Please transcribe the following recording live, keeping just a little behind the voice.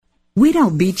We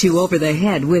don't beat you over the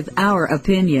head with our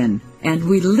opinion, and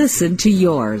we listen to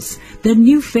yours. The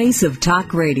new face of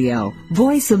talk radio,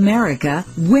 Voice America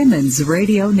Women's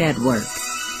Radio Network.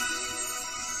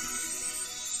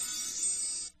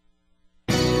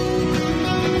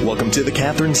 Welcome to the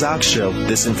Catherine Zox Show.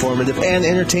 This informative and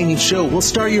entertaining show will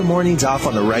start your mornings off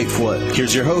on the right foot.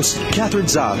 Here's your host, Catherine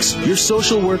Zox, your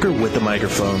social worker with the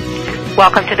microphone.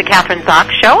 Welcome to the Catherine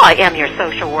Zox Show. I am your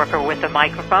social worker with the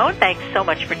microphone. Thanks so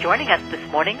much for joining us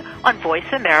this morning on Voice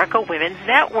America Women's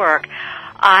Network.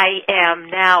 I am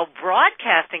now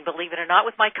broadcasting, believe it or not,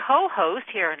 with my co-host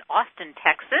here in Austin,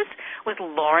 Texas, with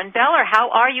Lauren Beller. How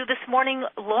are you this morning,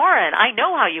 Lauren? I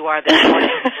know how you are this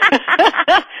morning.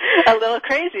 A little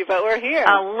crazy, but we're here.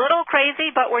 A little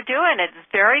crazy, but we're doing it. It's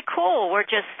very cool. We're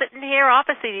just sitting here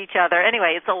opposite each other.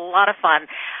 Anyway, it's a lot of fun.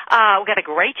 We've got a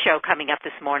great show coming up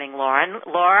this morning, Lauren.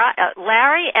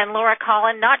 Larry and Laura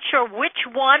Collin, not sure which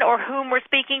one or whom we're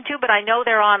speaking to, but I know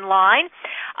they're online.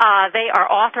 They are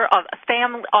authors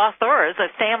of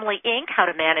Family Inc., How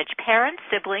to Manage Parents,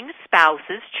 Siblings,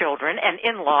 Spouses, Children, and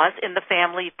In-Laws in the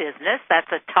Family Business.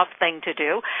 That's a tough thing to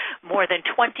do. More than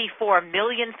 24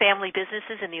 million family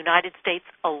businesses in the United States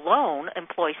alone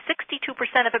employ 62%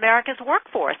 of America's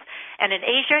workforce. And in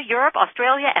Asia, Europe,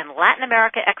 Australia, and Latin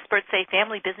America, experts say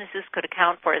family businesses could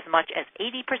account for as much as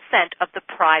 80% of the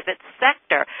private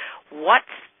sector.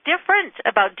 What's different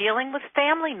about dealing with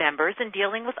family members and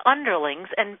dealing with underlings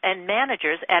and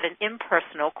managers at an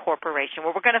impersonal corporation?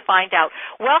 Well, we're going to find out.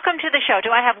 Welcome to the show. Do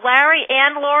I have Larry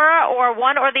and Laura, or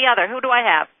one or the other? Who do I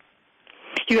have?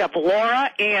 You have Laura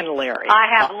and Larry.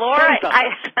 I have Laura.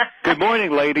 Good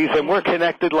morning, ladies, and we're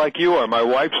connected like you are. My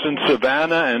wife's in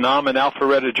Savannah, and I'm in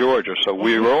Alpharetta, Georgia, so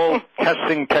we're all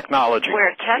testing technology.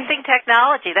 We're testing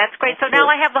technology. That's great. So now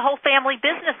I have the whole family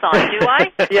business on, do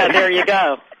I? Yeah, there you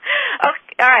go.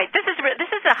 Okay, all right. This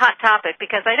is a hot topic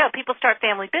because I know people start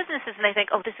family businesses and they think,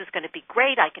 oh, this is going to be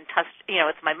great. I can trust,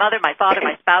 it's my mother, my father,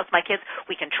 my spouse, my kids.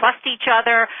 We can trust each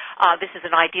other. This is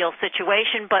an ideal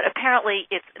situation, but apparently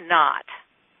it's not.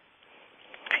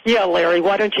 Yeah, Larry,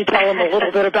 why don't you tell them a little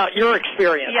bit about your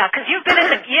experience? Yeah, because you've been in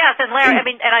the, yes, and Larry,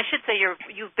 and I should say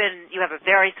you have a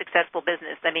very successful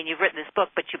business. You've written this book,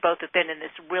 but you both have been in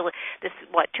this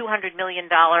 $200 million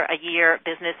a year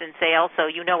business in sales, so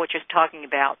you know what you're talking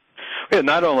about. Yeah,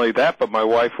 not only that, but my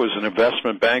wife was an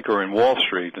investment banker in Wall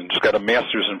Street and she's got a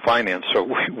master's in finance, so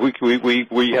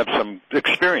we have some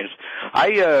experience.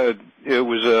 I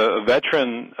was a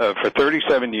veteran for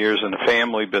 37 years in the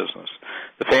family business.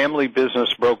 The family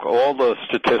business broke all the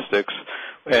statistics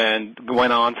and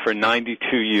went on for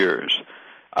 92 years.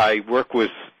 I work with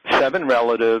 7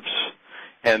 relatives,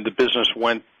 and the business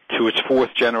went to its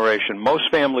 4th generation.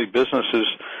 Most family businesses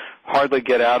hardly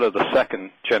get out of the 2nd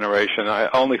generation.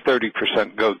 Only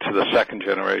 30% go to the 2nd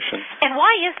generation. And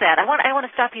why is that? I want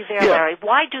to stop you there, Larry.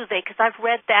 Why do they? Because I've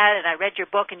read that, and I read your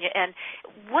book, and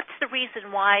what's the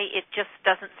reason why it just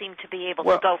doesn't seem to be able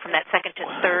to go from that 2nd to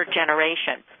 3rd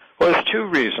generation? Well, there's 2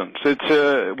 reasons.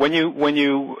 It's when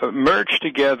you merge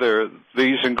together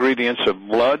these ingredients of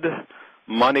blood,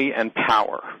 money, and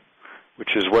power,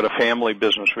 which is what a family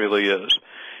business really is.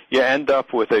 You end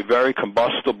up with a very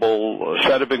combustible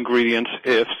set of ingredients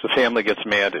if the family gets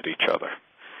mad at each other.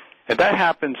 And that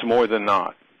happens more than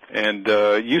not. And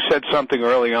you said something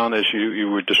early on as you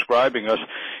were describing us.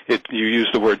 You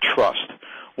used the word trust.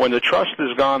 When the trust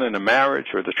is gone in a marriage,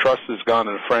 or the trust is gone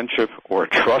in a friendship, or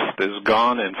trust is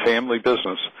gone in family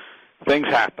business, things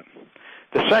happen.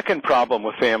 The second problem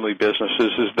with family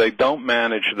businesses is they don't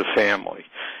manage the family.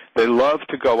 They love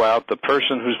to go out, the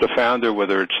person who's the founder,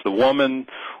 whether it's the woman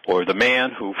or the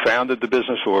man who founded the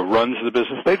business or runs the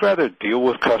business, they'd rather deal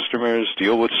with customers,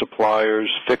 deal with suppliers,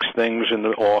 fix things in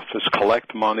the office,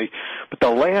 collect money. But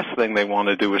the last thing they want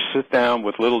to do is sit down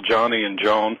with little Johnny and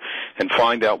Joan and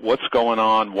find out what's going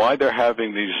on, why they're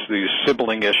having these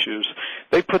sibling issues.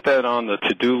 They put that on the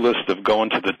to-do list of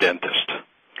going to the dentist.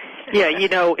 Yeah,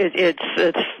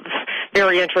 it's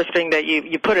very interesting that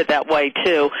you put it that way,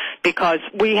 too, because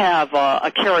we have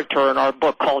a character in our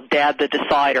book called Dad the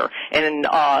Decider, and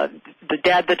the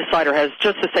Dad the Decider has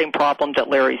just the same problem that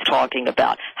Larry's talking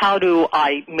about. How do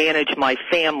I manage my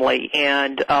family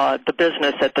and the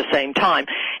business at the same time?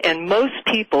 And most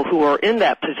people who are in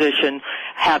that position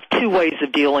have 2 ways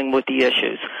of dealing with the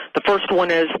issues. The first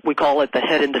one is, we call it the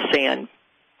head in the sand.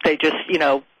 They just,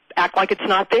 act like it's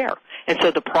not there. And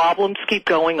so the problems keep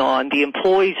going on. The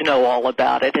employees know all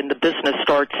about it, and the business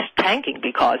starts tanking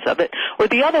because of it. Or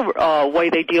the other way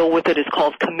they deal with it is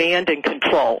called command and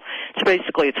control. So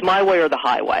basically, it's my way or the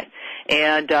highway.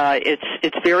 And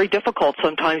it's very difficult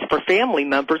sometimes for family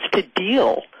members to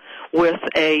deal with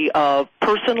a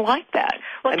person like that.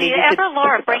 Well, do you ever,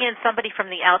 Laura, bring in somebody from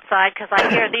the outside? Because I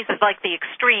hear these are like the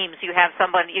extremes. You have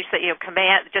someone, you say,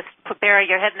 bury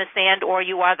your head in the sand, or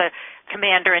you are the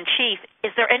commander-in-chief.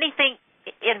 Is there anything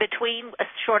in between,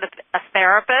 short of a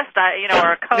therapist,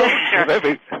 or a coach? Or...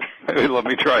 maybe let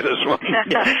me try this one.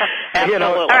 Absolutely.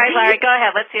 All right, Larry, go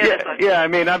ahead. Let's hear this one. Yeah, I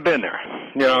mean, I've been there.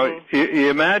 You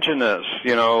imagine this.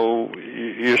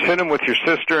 You're sitting with your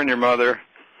sister and your mother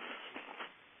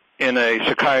in a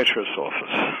psychiatrist's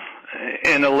office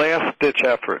in a last-ditch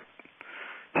effort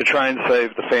to try and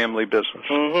save the family business.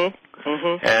 Mm-hmm.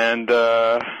 Mm-hmm. And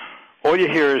all you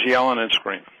hear is yelling and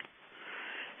screaming.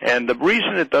 And the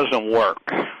reason it doesn't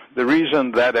work, the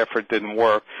reason that effort didn't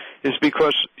work, is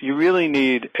because you really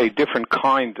need a different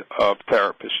kind of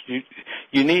therapist.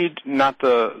 You need not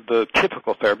the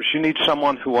typical therapist. You need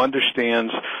someone who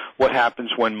understands what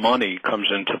happens when money comes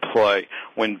into play,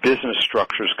 when business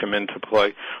structures come into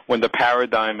play, when the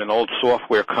paradigm in old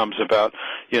software comes about,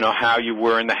 how you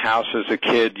were in the house as a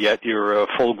kid, yet you're a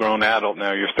full-grown adult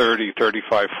now. You're 30,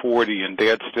 35, 40, and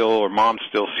dad still or mom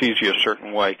still sees you a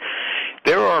certain way.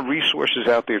 There are resources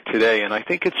out there today, and I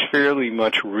think it's fairly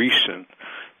much recent,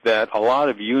 that a lot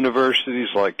of universities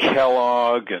like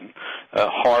Kellogg and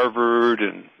Harvard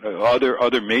and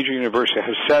other major universities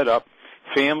have set up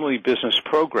family business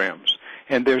programs.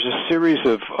 And there's a series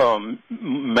of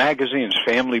magazines,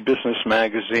 Family Business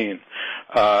Magazine,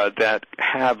 that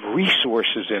have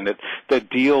resources in it that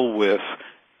deal with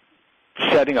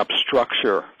setting up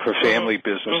structure for family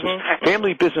businesses. Mm-hmm.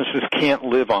 Family businesses can't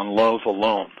live on love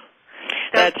alone.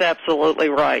 That's absolutely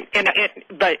right. And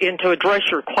to address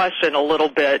your question a little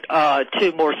bit,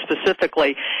 too, more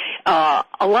specifically, a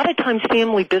lot of times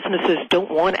family businesses don't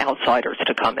want outsiders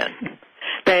to come in.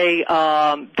 They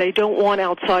don't want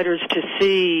outsiders to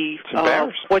see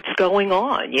what's going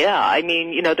on. Yeah, I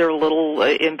mean, they're a little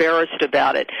embarrassed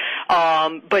about it.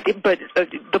 But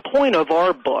the point of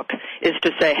our book is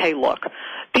to say, hey, look,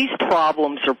 these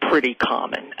problems are pretty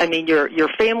common. I mean, your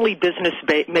family business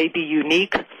may be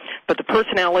unique, but the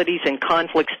personalities and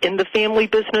conflicts in the family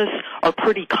business are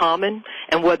pretty common.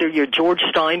 And whether you're George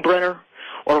Steinbrenner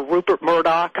or Rupert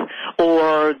Murdoch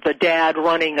or the dad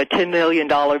running a $10 million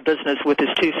business with his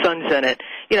two sons in it,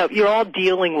 you're all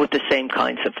dealing with the same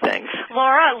kinds of things.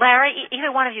 Laura, Larry,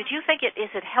 either one of you, do you think is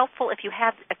it helpful if you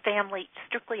have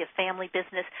strictly a family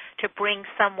business, to bring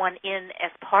someone in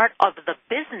as part of the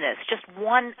business, just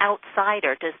one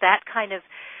outsider? Does that kind of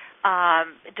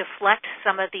deflect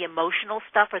some of the emotional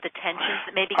stuff or the tensions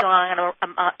that may be going on,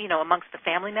 amongst the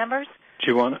family members? Do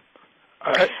you want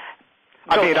to?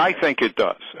 I think it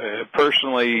does.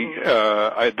 Personally,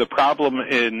 the problem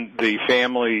in the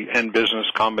family and business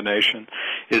combination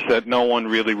is that no one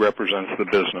really represents the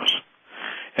business.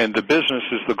 And the business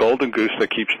is the golden goose that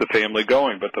keeps the family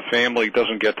going, but the family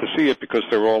doesn't get to see it because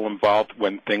they're all involved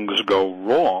when things go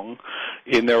wrong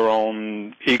in their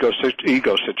own ego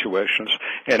situations.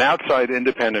 An outside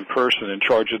independent person in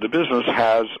charge of the business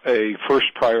has a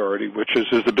first priority, which is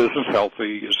the business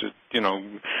healthy? Is it,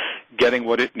 getting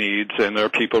what it needs, and are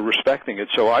people respecting it?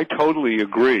 So I totally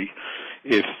agree.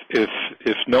 If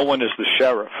no one is the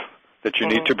sheriff, that you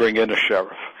need to bring in a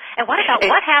sheriff. And what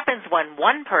happens when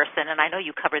one person, and I know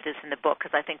you covered this in the book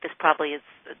because I think this probably is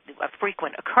a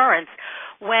frequent occurrence,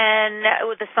 when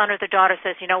the son or the daughter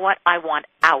says, you know what, I want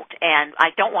out, and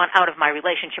I don't want out of my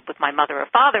relationship with my mother or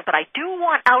father, but I do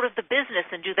want out of the business,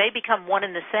 and do they become one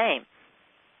and the same?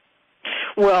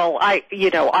 Well, I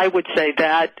would say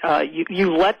that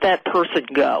you let that person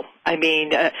go. I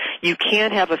mean, you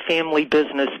can't have a family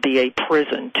business be a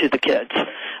prison to the kids.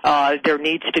 There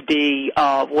needs to be,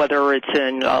 whether it's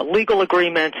in legal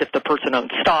agreements, if the person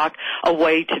owns stock, a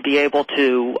way to be able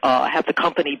to have the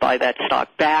company buy that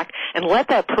stock back and let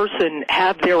that person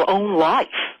have their own life.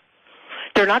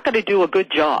 They're not going to do a good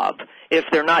job if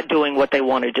they're not doing what they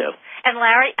want to do. And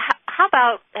Larry, how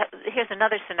about, here's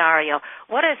another scenario.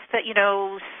 What if,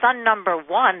 son number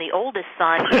one, the oldest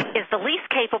son, is the least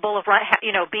capable of,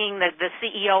 being the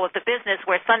CEO of the business,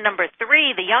 where son number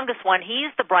three, the youngest one,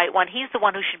 he's the bright one, he's the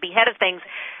one who should be head of things.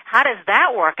 How does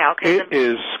that work out?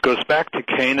 Goes back to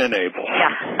Cain and Abel.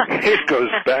 Yeah. It goes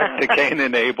back to Cain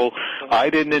and Abel. I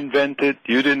didn't invent it.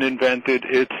 You didn't invent it.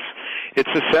 It's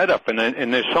a setup, and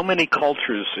there's so many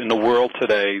cultures in the world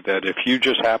today that if you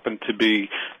just happen to be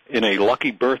in a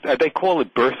lucky birth, they call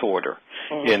it birth order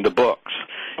in the books.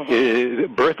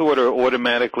 Birth order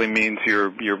automatically means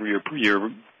you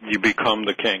become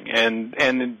the king, and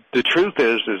the truth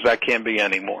is that can't be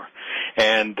anymore.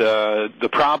 And the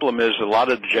problem is a lot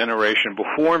of the generation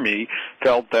before me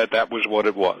felt that was what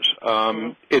it was.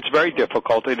 It's very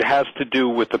difficult. It has to do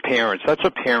with the parents. That's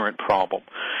a parent problem.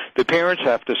 The parents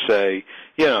have to say,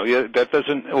 that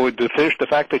doesn't, or the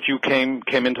fact that you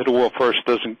came into the world first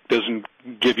doesn't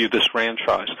give you this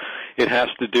franchise. It has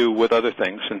to do with other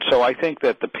things. And so I think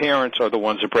that the parents are the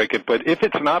ones that break it. But if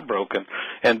it's not broken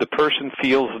and the person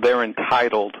feels they're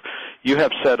entitled, you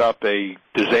have set up a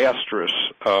disastrous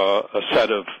a set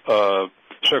of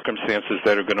circumstances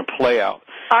that are going to play out.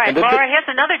 All right, Laura, here's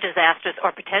another disastrous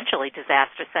or potentially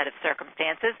disastrous set of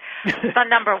circumstances. Son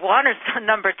number one or son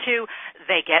number two,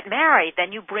 they get married.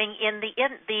 Then you bring in the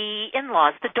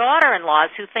in-laws, the daughter-in-laws,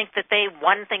 who think that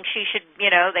one thinks they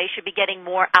should be getting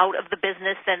more out of the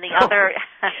business than the other.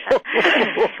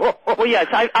 Well, yes,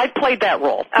 I played that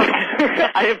role. Okay.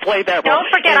 I have played that role.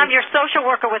 Don't forget, I'm your social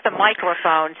worker with a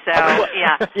microphone, so,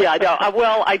 yeah. Yeah, no,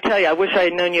 well, I tell you, I wish I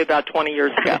had known you about 20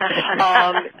 years ago.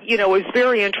 It was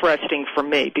very interesting for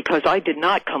me because I did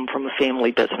not come from a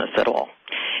family business at all.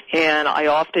 And I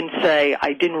often say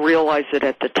I didn't realize it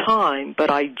at the time, but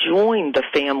I joined the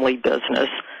family business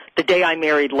the day I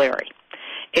married Larry.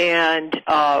 And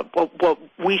what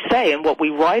we say and what we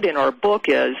write in our book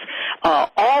is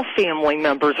all family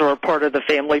members are a part of the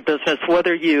family business,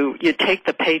 whether you take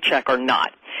the paycheck or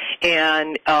not.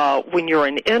 And when you're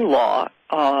an in-law,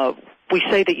 we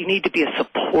say that you need to be a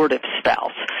supportive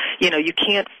spouse. You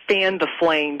can't fan the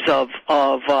flames of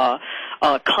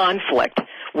conflict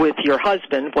with your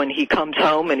husband when he comes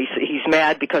home and he's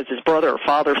mad because his brother or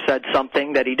father said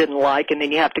something that he didn't like, and then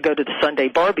you have to go to the Sunday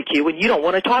barbecue and you don't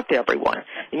want to talk to everyone,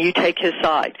 and you take his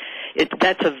side.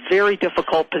 That's a very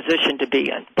difficult position to be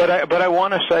in. But I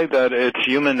want to say that it's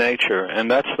human nature, and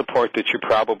that's the part that you're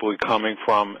probably coming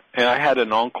from. And I had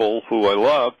an uncle who I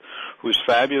loved, who's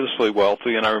fabulously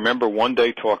wealthy, and I remember one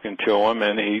day talking to him,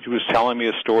 and he was telling me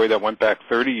a story that went back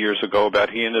 30 years ago about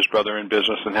he and his brother in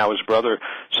business and how his brother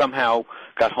somehow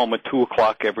got home at 2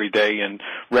 o'clock every day and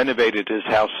renovated his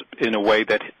house in a way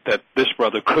that this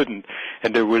brother couldn't.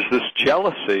 And there was this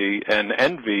jealousy and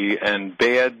envy and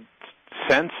bad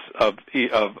sense of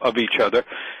each other.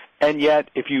 And yet,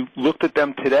 if you looked at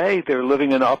them today, they're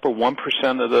living in the upper 1%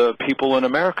 of the people in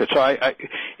America. So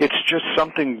it's just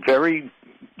something very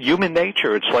human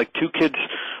nature. It's like two kids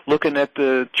looking at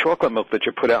the chocolate milk that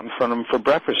you put out in front of them for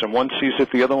breakfast, and one sees it,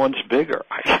 the other one's bigger.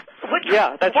 What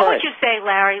would you say,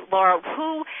 Larry, Laura,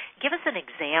 give us an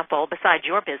example, besides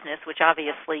your business, which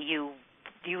obviously you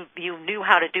knew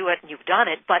how to do it and you've done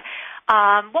it, but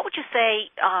what would you say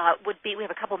would be, we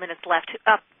have a couple minutes left,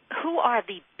 who are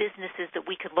the businesses that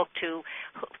we could look to,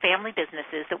 family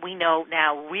businesses that we know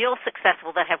now, real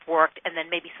successful that have worked, and then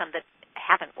maybe some that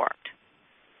haven't worked?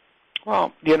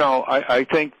 Well, I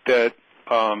think that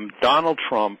Donald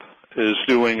Trump is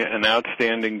doing an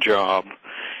outstanding job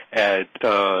at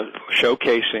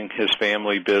showcasing his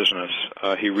family business.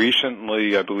 He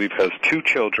recently, I believe, has 2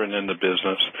 children in the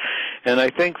business. And I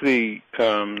think the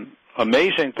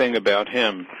amazing thing about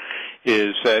him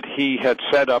is that he had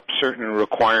set up certain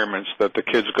requirements that the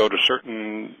kids go to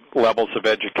certain levels of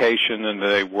education and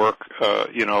they work,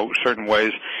 certain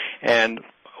ways. And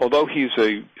although he's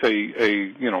a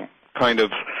kind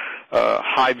of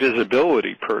high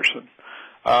visibility person,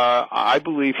 I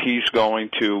believe he's going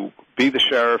to be the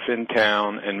sheriff in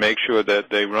town and make sure that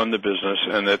they run the business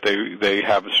and that they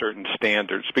have certain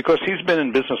standards. Because he's been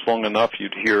in business long enough,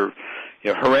 you'd hear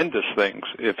horrendous things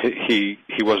if he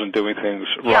wasn't doing things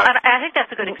right. Yeah, and I think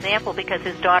that's a good example because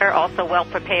his daughter also well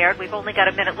prepared. We've only got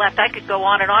a minute left. I could go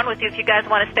on and on with you if you guys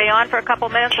want to stay on for a couple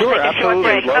minutes. Sure, we'll take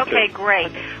absolutely. A short break. Love okay, to.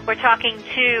 Great. We're talking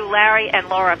to Larry and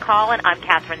Laura Collin. I'm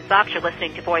Catherine Zox. You're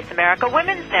listening to Voice America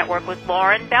Women's Network with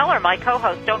Lauren Beller, my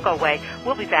co-host. Don't go away.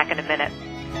 We'll be back in a minute.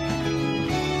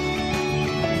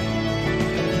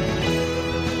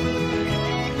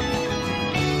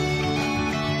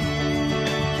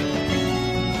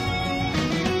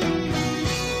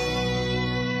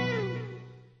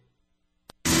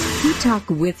 We talk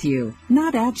with you,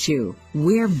 not at you.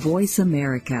 We're Voice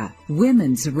America,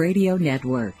 Women's Radio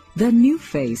Network, the new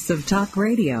face of talk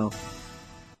radio.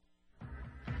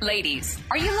 Ladies,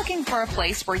 are you looking for a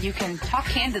place where you can talk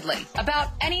candidly about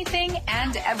anything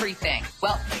and everything?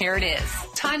 Well, here it is.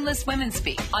 Timeless Women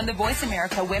Speak on the Voice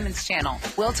America Women's Channel.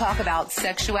 We'll talk about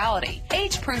sexuality,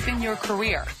 age-proofing your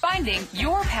career, finding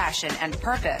your passion and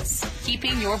purpose,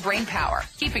 keeping your brain power,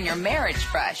 keeping your marriage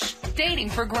fresh,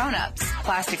 dating for grown-ups,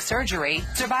 plastic surgery,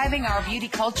 surviving our beauty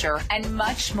culture, and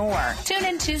much more. Tune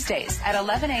in Tuesdays at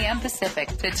 11 a.m. Pacific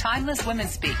to Timeless Women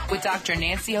Speak with Dr.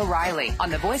 Nancy O'Reilly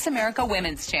on the Voice America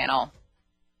Women's Channel.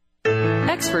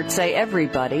 Experts say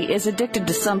everybody is addicted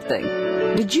to something.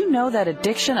 Did you know that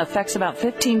addiction affects about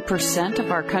 15%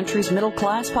 of our country's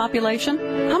middle-class population?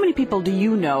 How many people do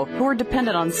you know who are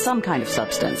dependent on some kind of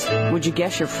substance? Would you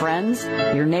guess your friends,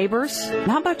 your neighbors?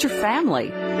 How about your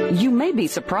family? You may be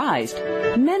surprised.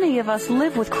 Many of us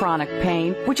live with chronic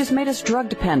pain, which has made us drug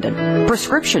dependent,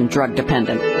 prescription drug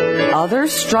dependent.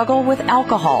 Others struggle with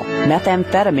alcohol,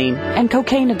 methamphetamine, and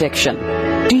cocaine addiction.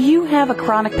 Do you have a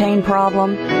chronic pain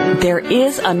problem? There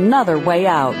is another way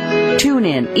out. Tune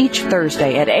in each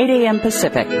Thursday at 8 a.m.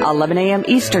 Pacific, 11 a.m.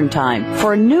 Eastern Time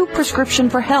for a new prescription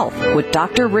for health with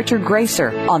Dr. Richard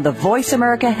Gracer on the Voice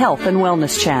America Health and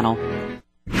Wellness Channel.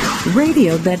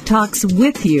 Radio that talks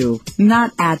with you,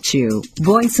 not at you.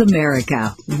 Voice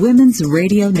America, Women's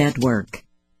Radio Network.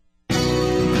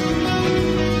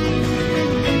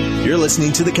 You're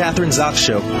listening to The Catherine Zox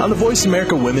Show on the Voice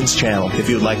America Women's Channel. If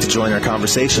you would like to join our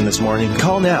conversation this morning,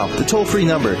 call now. The toll-free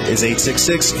number is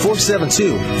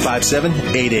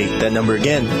 866-472-5788. That number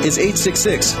again is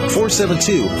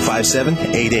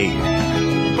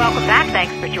 866-472-5788. Welcome back.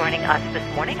 Thanks for joining us this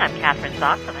morning. I'm Catherine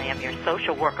Zox, and I am your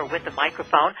social worker with the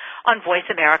microphone on Voice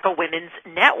America Women's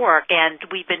Network. And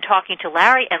we've been talking to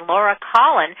Larry and Laura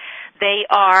Collin. They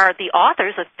are the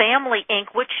authors of Family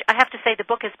Inc., which I have to say the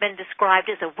book has been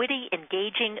described as a witty,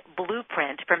 engaging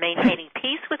blueprint for maintaining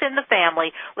peace within the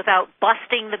family without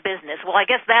busting the business. Well, I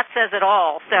guess that says it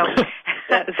all. So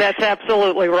That's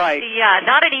absolutely right. Yeah,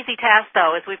 not an easy task,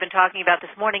 though, as we've been talking about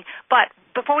this morning. But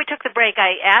before we took the break,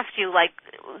 I asked you, like,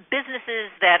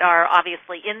 businesses that are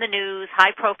obviously in the news,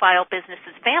 high-profile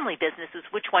businesses, family businesses,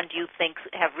 which one do you think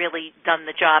have really done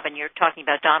the job? And you're talking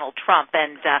about Donald Trump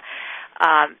and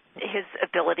his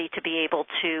ability to be able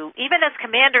to, even as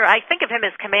commander, I think of him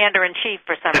as commander-in-chief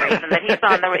for some reason, that he's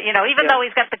on the, even though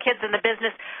he's got the kids in the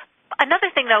business. Another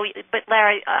thing, though, but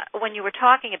Larry, when you were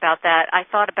talking about that, I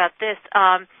thought about this.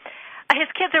 His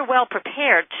kids are well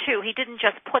prepared, too. He didn't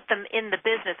just put them in the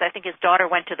business. I think his daughter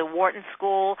went to the Wharton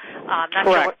School.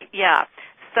 Correct. Yeah.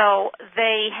 So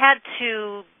they had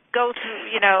to go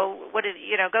through,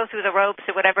 go through the ropes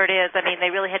or whatever it is. I mean, they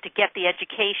really had to get the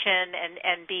education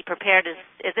and be prepared as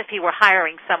if he were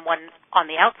hiring someone on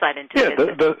the outside into the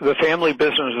business. The family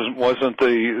business wasn't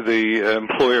the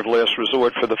employer of last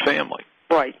resort for the family.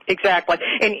 Right, exactly.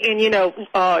 And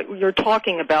you're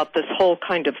talking about this whole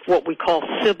kind of what we call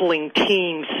sibling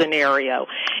team scenario.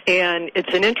 And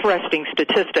it's an interesting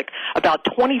statistic. About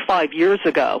 25 years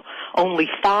ago, only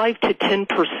 5 to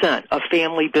 10% of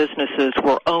family businesses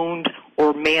were owned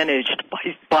or managed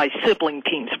by sibling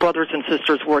teams, brothers and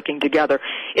sisters working together.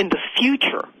 In the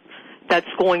future,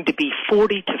 that's going to be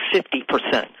 40 to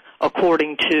 50%.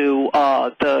 According to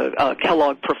the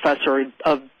Kellogg professor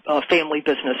of family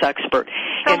business expert.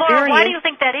 So, Laura, why do you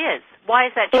think that is? Why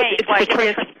is that change?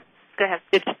 Go ahead.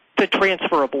 It's the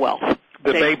transfer of wealth.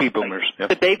 The baby boomers. Yeah.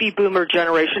 The baby boomer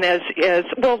generation,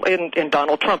 and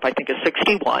Donald Trump, I think, is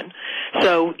 61.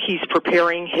 So he's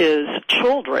preparing his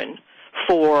children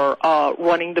for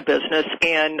running the business.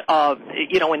 And,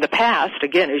 in the past,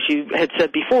 again, as you had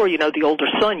said before, the older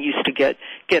son used to get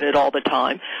it all the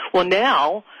time. Well,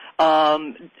 now,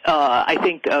 I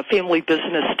think family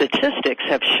business statistics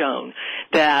have shown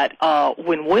that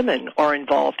when women are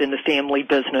involved in the family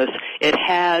business, it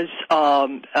has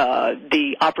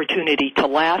the opportunity to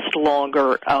last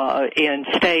longer and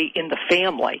stay in the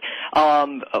family.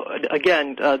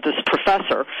 Again, this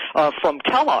professor from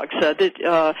Kellogg said that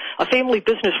a family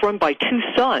business run by two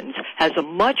sons has a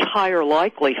much higher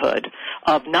likelihood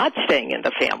of not staying in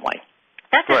the family.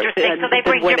 That's interesting. So they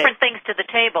bring different things to the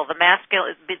table. The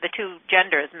two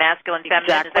genders, masculine, feminine.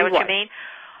 Exactly. Is that what you mean?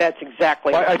 That's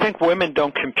exactly right. I think women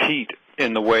don't compete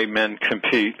in the way men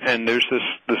compete, and there's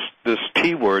this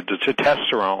T word, the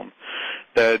testosterone,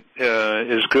 that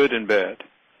is good and bad.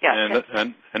 Yeah.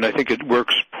 And I think it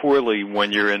works poorly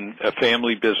when you're in a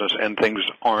family business and things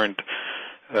aren't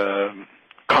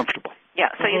comfortable. Yeah,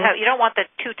 so you don't want the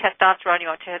two testosterone. You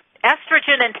want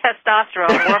estrogen and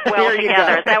testosterone work well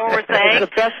together. Is that what we're saying? It's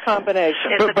the best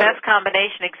combination. It's the best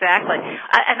combination, exactly.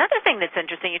 Another thing that's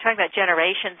interesting, you're talking about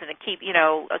generations and keep,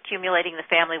 accumulating the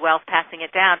family wealth, passing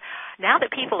it down. Now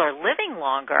that people are living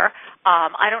longer,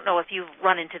 I don't know if you've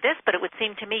run into this, but it would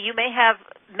seem to me you may have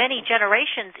many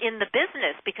generations in the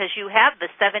business because you have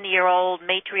the 70-year-old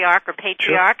matriarch or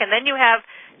patriarch, and then you have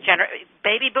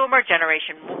baby boomer,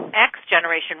 Generation X,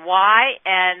 Generation Y,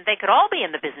 and they could all be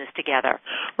in the business together.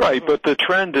 Right, but the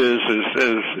trend is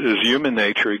human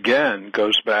nature, again,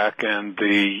 goes back, and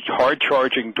the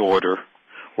hard-charging daughter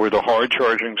or the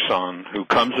hard-charging son who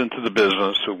comes into the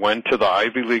business, who went to the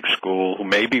Ivy League school, who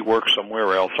maybe works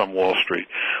somewhere else on Wall Street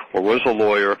or was a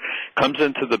lawyer, comes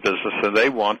into the business and they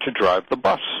want to drive the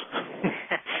bus.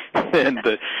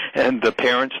 and the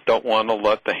parents don't want to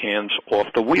let the hands off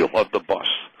the wheel of the bus.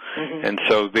 Mm-hmm. And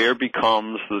so there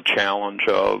becomes the challenge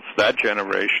of that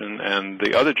generation and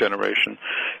the other generation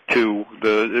to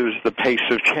the pace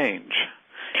of change.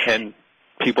 And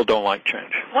people don't like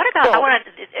change. What about,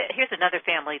 here's another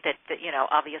family that,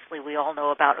 obviously we all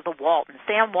know about, the Walton.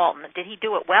 Sam Walton, did he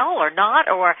do it well or not?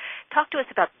 Or talk to us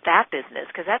about that business,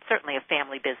 because that's certainly a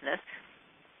family business.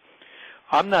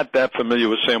 I'm not that familiar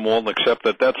with Sam Walton, except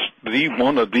that that's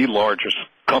one of the largest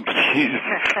companies in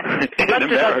America.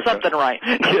 Done something right.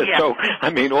 Yeah, so I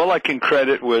mean, all I can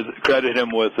credit him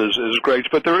with is great.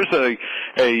 But there is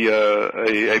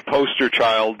a poster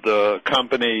child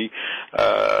company.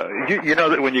 You know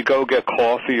that when you go get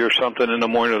coffee or something in the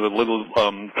morning, the little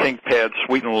pink pad,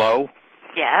 Sweet and Low.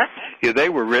 Yes. Yeah, they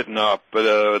were written up, but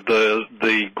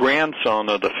the grandson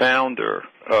of the founder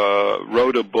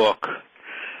wrote a book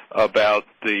about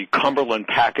the Cumberland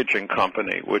Packaging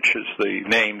Company, which is the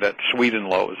name that Sweet and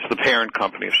Low is, the parent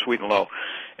company of Sweet and Low.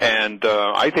 And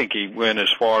I think he went as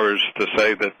far as to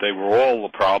say that they were all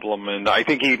the problem, and I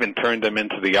think he even turned them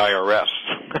into the IRS.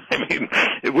 I mean,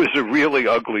 it was a really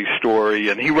ugly story,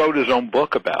 and he wrote his own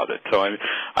book about it. So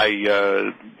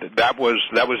that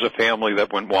was a family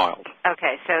that went wild.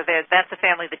 Okay, so that's a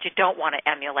family that you don't want to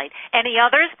emulate. Any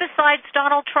others besides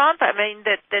Donald Trump? I mean,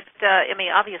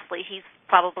 obviously he's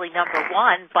probably number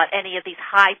one, but any of these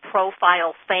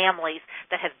high-profile families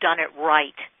that have done it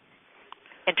right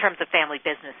in terms of family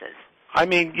businesses? I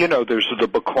mean, there's the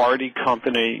Bacardi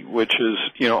Company, which is,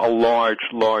 a large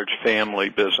family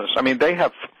business. I mean, they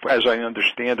have, as I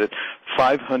understand it,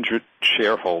 500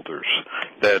 shareholders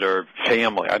that are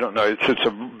family. I don't know. It's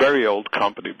a very old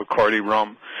company, Bacardi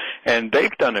Rum, and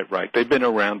they've done it right. They've been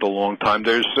around a long time.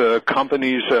 There's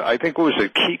companies. I think it was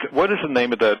what is the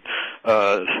name of that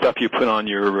stuff you put on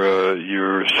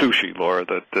your sushi, Laura?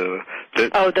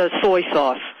 The soy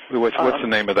sauce. What's the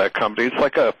name of that company? It's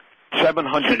like a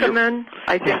 700. Kikkoman,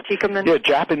 I think Kikkoman. Yeah,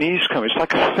 Japanese company. It's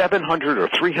like a 700 or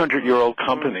 300-year-old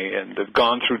company, and they've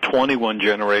gone through 21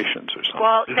 generations or something.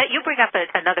 Well, you bring up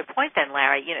another point then,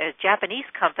 Larry. A Japanese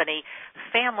company,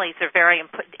 families are very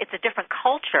important. It's a different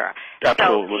culture.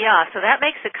 Absolutely. So that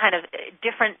makes it kind of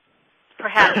different,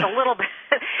 perhaps a little bit.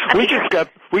 We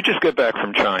just got back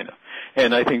from China.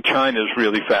 And I think China is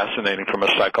really fascinating from a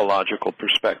psychological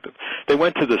perspective. They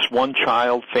went to this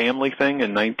one-child family thing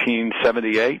in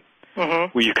 1978, where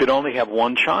you could only have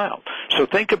one child. So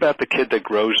think about the kid that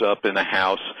grows up in a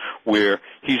house where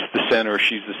he's the center or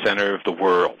she's the center of the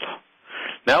world.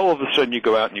 Now all of a sudden you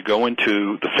go out and you go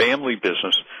into the family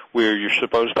business where you're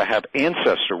supposed to have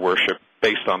ancestor worship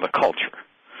based on the culture.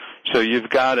 So you've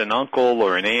got an uncle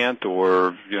or an aunt or,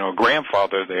 a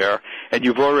grandfather there, and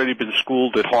you've already been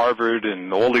schooled at Harvard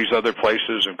and all these other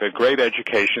places and got great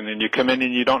education, and you come in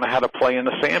and you don't know how to play in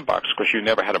the sandbox because you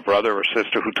never had a brother or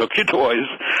sister who took your toys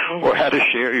or had to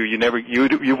share. You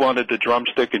wanted the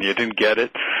drumstick and you didn't get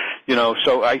it.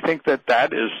 So I think that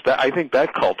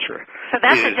culture. So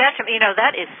that's a detriment.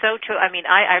 That is so true. I mean,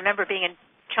 I remember being in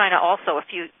China also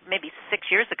maybe 6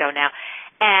 years ago now,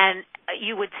 and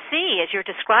you would see, as you're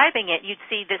describing it, you'd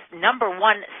see this number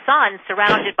one son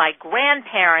surrounded by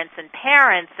grandparents and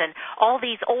parents and all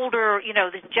these older,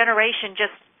 the generation,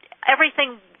 just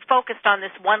everything focused on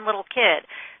this one little kid.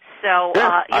 So,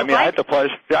 I had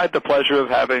the pleasure of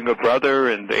having a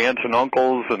brother and aunts and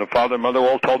uncles and a father and mother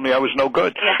all told me I was no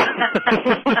good. Yeah. And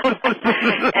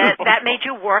that made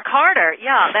you work harder.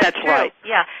 Yeah, that's true. Right.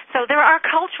 Yeah. So there are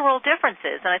cultural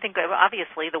differences, and I think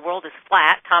obviously the world is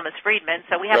flat, Thomas Friedman,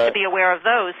 so we have to be aware of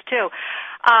those too.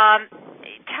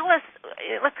 Tell us,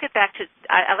 let's get back to,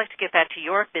 I'd like to get back to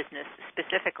your business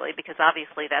specifically because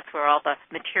obviously that's where all the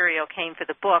material came for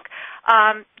the book.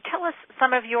 Tell us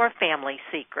some of your family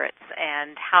secrets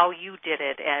and how you did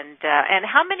it and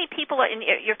how many people are in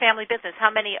your family business,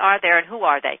 how many are there and who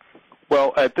are they?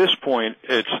 Well, at this point,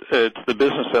 it's the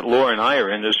business that Laura and I are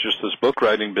in. It's just this book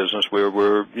writing business where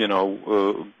we're,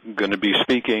 going to be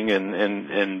speaking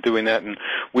and doing that. And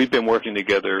we've been working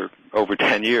together over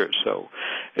 10 years, so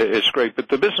it's great. But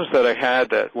the business that I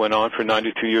had that went on for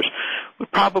 92 years was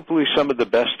probably some of the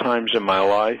best times in my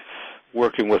life,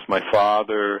 working with my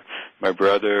father, my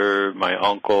brother, my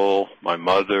uncle, my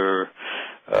mother,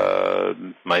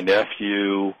 my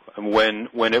nephew.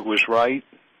 When it was right,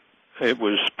 it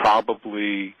was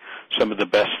probably some of the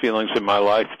best feelings in my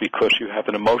life because you have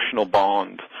an emotional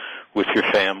bond with your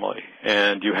family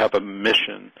and you have a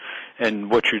mission. And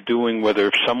what you're doing, whether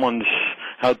if someone's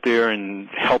out there and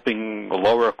helping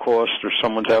lower a cost or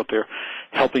someone's out there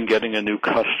helping getting a new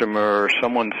customer or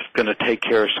someone's going to take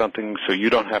care of something so you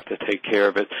don't have to take care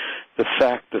of it, the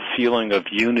feeling of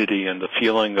unity and the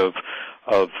feeling of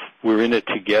of we're in it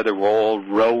together, we're all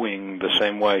rowing the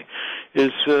same way,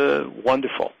 is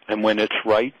wonderful. And when it's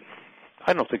right,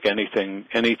 I don't think anything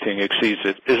exceeds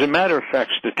it. As a matter of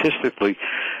fact, statistically,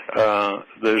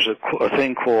 there's a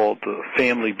thing called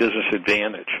family business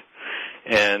advantage.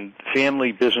 And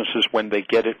family businesses, when they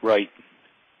get it right,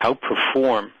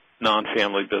 outperform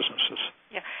non-family businesses.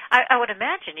 Yeah, I would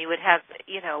imagine you would have,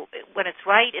 when it's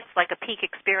right, it's like a peak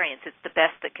experience. It's the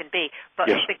best that can be. But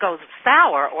yes. If it goes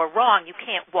sour or wrong, you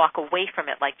can't walk away from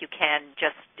it like you can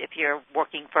just if you're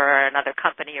working for another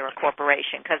company or a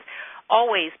corporation, because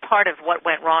always part of what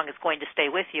went wrong is going to stay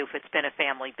with you if it's been a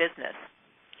family business.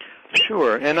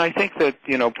 Sure, and I think that,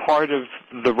 part of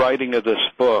the writing of this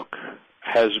book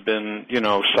has been,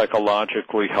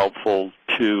 psychologically helpful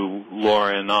to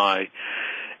Laura and I.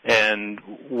 And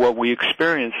what we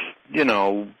experienced,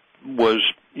 was,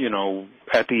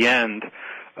 at the end,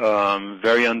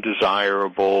 very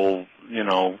undesirable,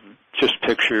 just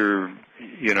picture,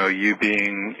 you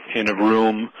being in a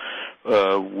room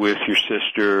with your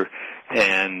sister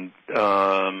and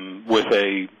with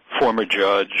a former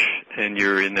judge, and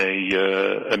you're in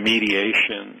a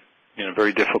mediation,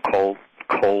 very difficult,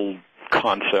 cold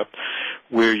concept,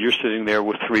 where you're sitting there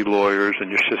with 3 lawyers and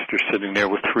your sister's sitting there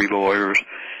with 3 lawyers,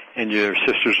 and your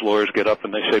sister's lawyers get up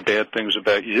and they say bad things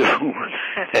about you,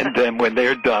 and then when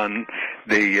they're done,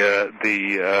 your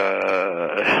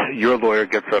lawyer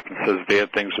gets up and says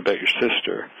bad things about your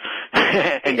sister.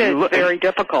 And it's very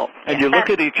difficult. And you look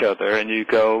at each other and you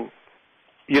go,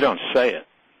 you don't say it,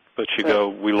 but you go,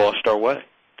 we lost our way.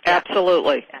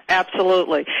 Absolutely,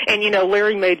 absolutely. And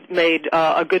Larry made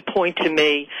a good point to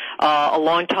me a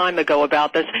long time ago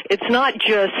about this. It's not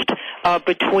just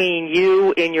between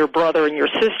you and your brother and your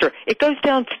sister. It goes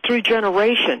down through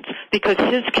generations, because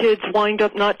his kids wind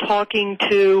up not talking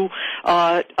to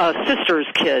sister's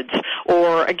kids,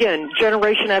 or again,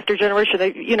 generation after generation.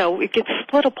 It gets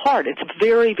split apart. It's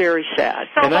very, very sad.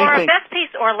 So, Laura,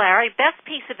 Larry, best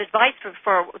piece of advice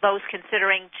for those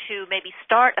considering to maybe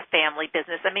start a family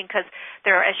business. I mean, because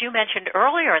there, as you mentioned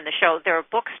earlier in the show, there are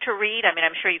books to read. I mean,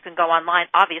 I'm sure you can go online,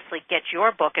 obviously get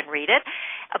your book and read it,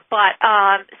 but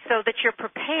so that you're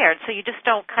prepared, so you just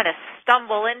don't kind of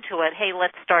stumble into it, hey,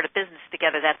 let's start a business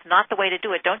together. That's not the way to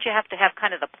do it. Don't you have to have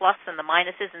kind of the plus and the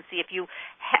minuses and see if you,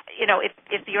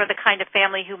 if you're the kind of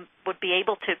family who would be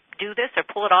able to do this or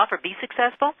pull it off or be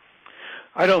successful?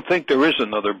 I don't think there is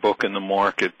another book in the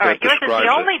market that describes it. Yours is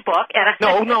the only book.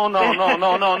 No.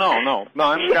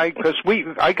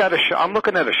 I'm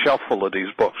looking at a shelf full of these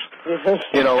books.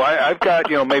 I've got,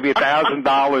 maybe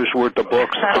 $1,000 worth of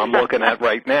books I'm looking at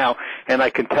right now, and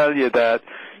I can tell you that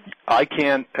I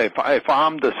can't, if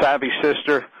I'm the savvy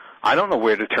sister, I don't know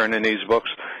where to turn in these books.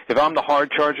 If I'm the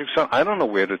hard-charging son, I don't know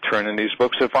where to turn in these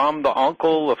books. If I'm the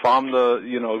uncle, if I'm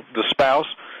the spouse,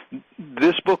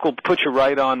 this book will put you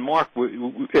right on mark.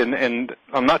 And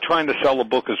I'm not trying to sell a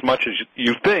book as much as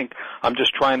you think. I'm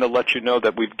just trying to let you know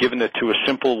that we've given it to a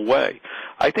simple way.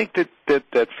 I think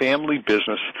that family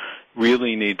business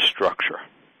really needs structure,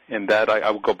 and that I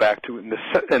will go back to.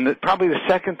 And probably the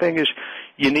second thing is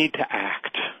you need to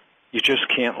act. You just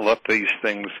can't let these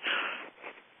things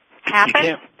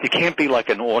happen. You can't be like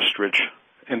an ostrich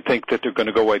and think that they're going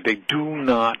to go away. They do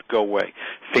not go away.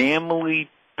 Family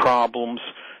problems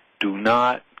do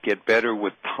not get better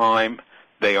with time.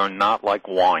 They are not like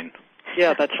wine.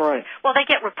 Yeah, that's right. Well, they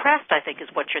get repressed, I think, is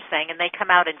what you're saying, and they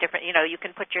come out in different, you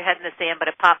can put your head in the sand, but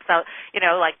it pops out,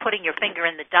 like putting your finger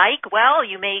in the dike. Well,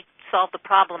 you may solve the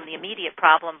problem, the immediate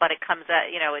problem, but it comes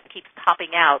out, it keeps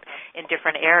popping out in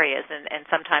different areas, and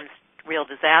sometimes real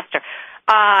disaster.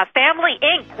 Family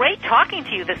Inc., great talking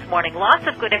to you this morning. Lots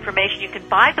of good information. You can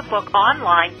buy the book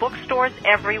online, bookstores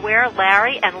everywhere.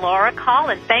 Larry and Laura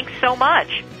Collin, thanks so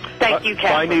much. Thank you,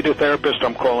 Catherine. If I need a therapist,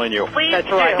 I'm calling you. Please That's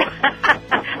do. Right.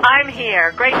 I'm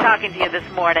here. Great talking to you this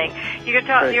morning. You're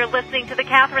listening to the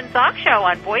Catherine Zox Show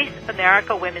on Voice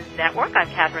America Women's Network. I'm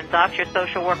Catherine Zox, your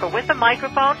social worker with a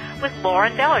microphone with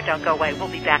Lauren Deller. Don't go away. We'll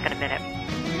be back in a minute.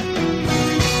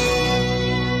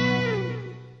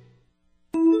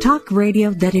 Talk radio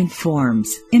that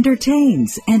informs,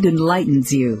 entertains, and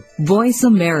enlightens you. Voice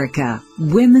America,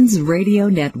 Women's Radio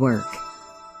Network.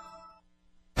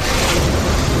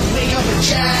 Wake up and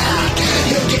jack,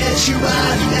 he'll get you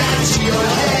right back to your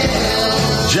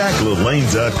head.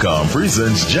 JackLaLanne.com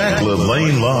presents Jack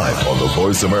LaLanne Live on the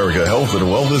Voice America Health and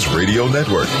Wellness Radio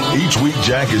Network. Each week,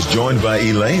 Jack is joined by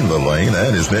Elaine LaLanne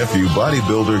and his nephew,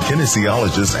 bodybuilder,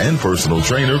 kinesiologist, and personal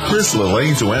trainer, Chris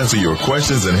LaLanne, to answer your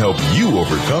questions and help you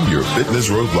overcome your fitness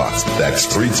roadblocks.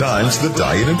 That's 3 times the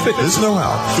diet and fitness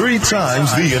know-how, 3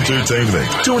 times the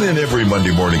entertainment. Tune in every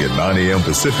Monday morning at 9 a.m.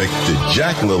 Pacific to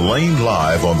Jack LaLanne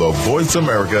Live on the Voice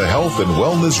America Health and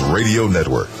Wellness Radio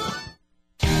Network.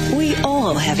 We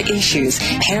all have issues: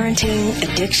 parenting,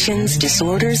 addictions,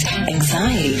 disorders,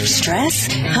 anxiety, stress.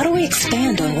 How do we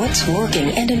expand on what's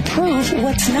working and improve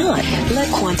what's not?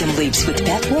 Let Quantum Leaps with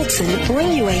Beth Wilson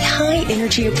bring you a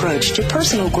high-energy approach to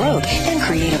personal growth and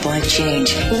creative life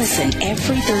change. Listen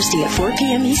every Thursday at 4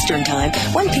 p.m. Eastern Time,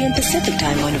 1 p.m. Pacific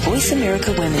Time on Voice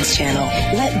America Women's Channel.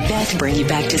 Let Beth bring you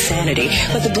back to sanity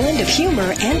with a blend of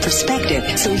humor and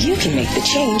perspective so you can make the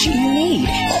change you need.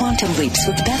 Quantum Leaps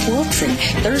with Beth Wilson,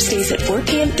 Thursdays at 4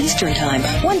 p.m. Eastern Time,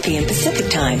 1 p.m. Pacific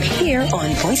Time, here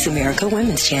on Voice America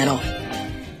Women's Channel.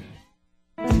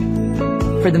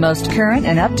 For the most current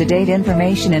and up-to-date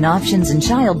information and options in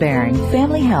childbearing,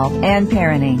 family health, and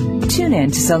parenting, tune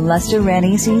in to Celesta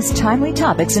Ranisi's Timely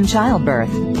Topics in Childbirth,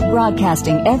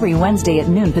 broadcasting every Wednesday at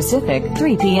noon Pacific,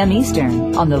 3 p.m.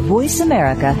 Eastern, on the Voice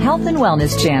America Health and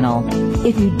Wellness Channel.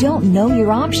 If you don't know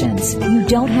your options, you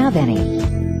don't have any.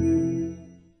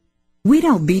 We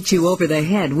don't beat you over the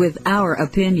head with our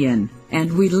opinion,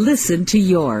 and we listen to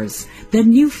yours. The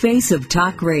new face of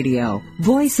talk radio,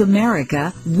 Voice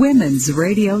America Women's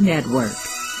Radio Network.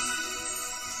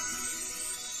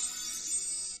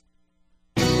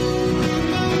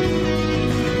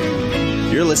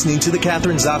 You're listening to The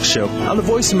Catherine Zox Show on the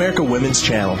Voice America Women's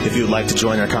Channel. If you would like to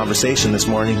join our conversation this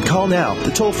morning, call now.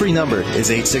 The toll-free number is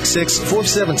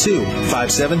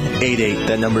 866-472-5788.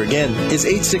 That number again is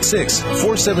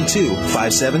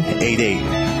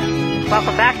 866-472-5788.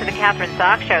 Welcome back to The Catherine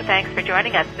Zox Show. Thanks for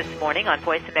joining us this morning on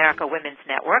Voice America Women's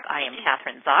Network. I am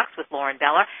Catherine Zox with Lauren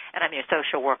Beller, and I'm your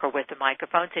social worker with the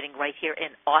microphone, sitting right here in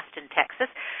Austin, Texas.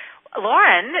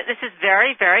 Lauren, this is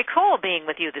very, very cool being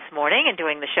with you this morning and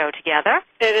doing the show together.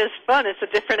 It is fun. It's a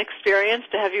different experience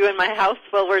to have you in my house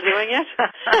while we're doing it.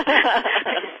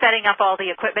 Setting up all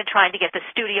the equipment, trying to get the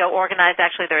studio organized.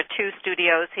 Actually, there are 2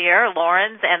 studios here,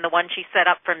 Lauren's and the one she set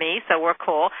up for me, so we're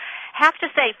cool. Have to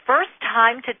say, first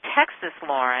time to Texas,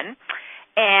 Lauren,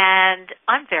 and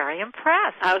I'm very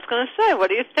impressed. I was going to say, what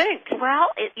do you think?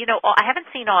 Well, I haven't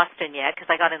seen Austin yet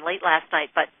because I got in late last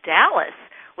night, but Dallas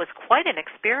was quite an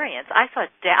experience. I saw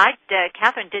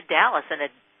Catherine did Dallas in a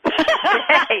day.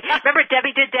 Remember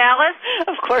Debbie Did Dallas?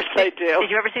 Of course I do. Did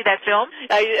you ever see that film?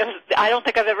 I don't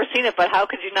think I've ever seen it, but how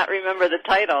could you not remember the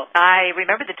title? I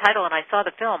remember the title, and I saw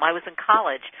the film. I was in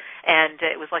college, and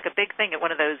it was like a big thing at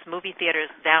one of those movie theaters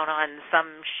down on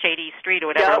some shady street or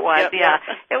whatever it was. Yep.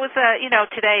 It was,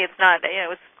 today it's not,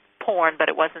 it was porn, but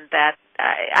it wasn't that.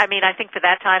 I think for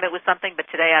that time it was something, but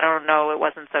today I don't know, it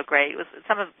wasn't so great.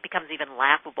 Some of it becomes even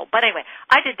laughable. But anyway,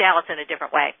 I did Dallas in a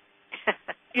different way.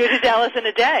 You did Dallas in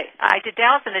a day? I did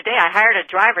Dallas in a day. I hired a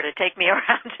driver to take me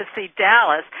around to see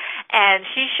Dallas, and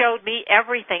she showed me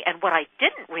everything. And what I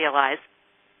didn't realize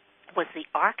was the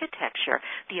architecture.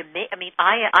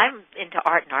 I'm into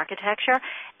art and architecture,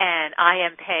 and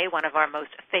I.M. Pei, one of our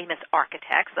most famous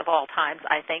architects of all times,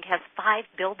 I think, has 5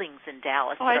 buildings in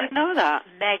Dallas. Oh, I didn't know that.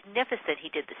 Magnificent. He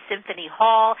did the Symphony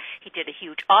Hall. He did a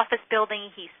huge office building.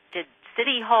 He did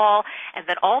City Hall, and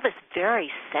then all this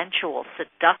very sensual,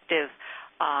 seductive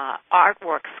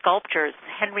artwork, sculptures,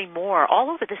 Henry Moore, all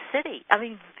over the city.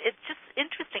 It's just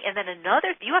interesting. And then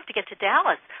you have to get to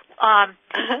Dallas. I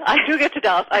do get to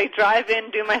Dallas. I drive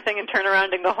in, do my thing, and turn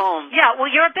around and go home. Yeah, well,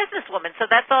 you're a businesswoman, so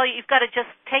that's all. You've got to just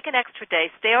take an extra day,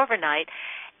 stay overnight,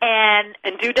 and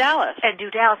do Dallas. And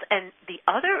the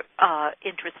other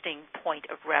interesting point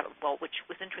which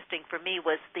was interesting for me,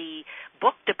 was the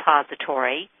book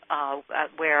depository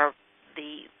where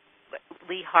the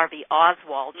Lee Harvey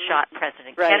Oswald shot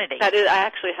President Kennedy. That is, I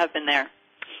actually have been there.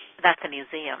 That's a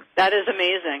museum. That is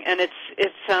amazing, and it's in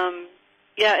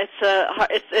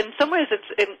some ways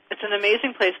it's an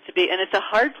amazing place to be, and it's a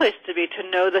hard place to be to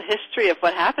know the history of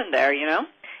what happened there.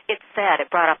 It's sad. It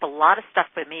brought up a lot of stuff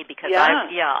for me because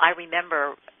I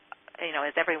remember,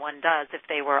 as everyone does, if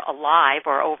they were alive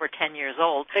or over 10 years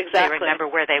old, they remember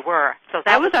where they were. So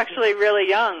that I was actually really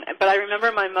young, but I remember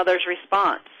my mother's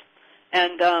response.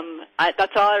 And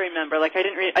that's all I remember. I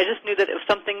just knew that it was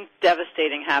something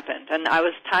devastating happened, and I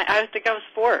think I was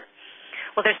 4.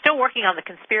 Well, they're still working on the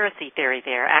conspiracy theory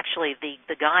there. Actually,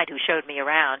 the guide who showed me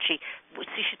around, she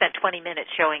spent 20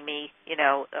 minutes showing me,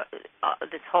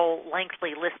 this whole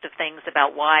lengthy list of things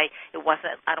about why it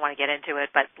wasn't. I don't want to get into it,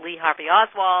 but Lee Harvey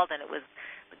Oswald, and it was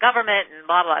the government and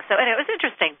blah, blah. So anyway, it was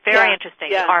interesting, very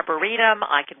interesting. Yeah. Arboretum.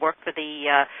 I could work for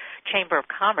the Chamber of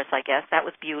Commerce, I guess. That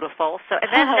was beautiful. So, and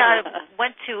then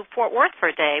went to Fort Worth for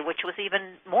a day, which was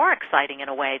even more exciting in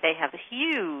a way. They have the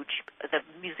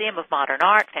Museum of Modern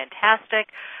Art, fantastic.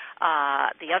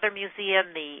 The other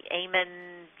museum, the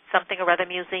Amen something or other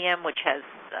museum, which has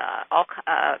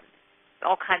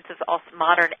all kinds of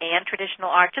modern and traditional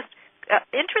art. Just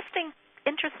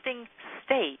interesting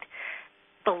state.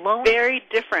 Very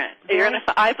different.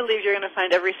 I believe you're going to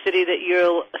find every city that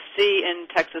you'll see in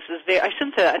Texas is very. I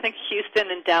shouldn't say that. I think Houston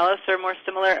and Dallas are more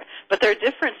similar, but they're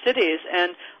different cities,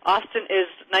 and Austin is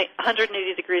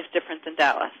 180 degrees different than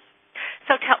Dallas.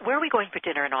 So where are we going for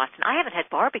dinner in Austin? I haven't had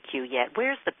barbecue yet.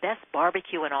 Where's the best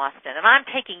barbecue in Austin? And I'm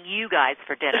taking you guys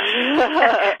for dinner. So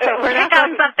you're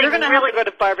going to have to go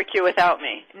to barbecue without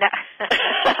me. No.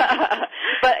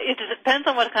 But it depends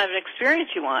on what kind of an experience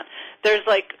you want. There's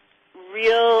like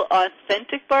real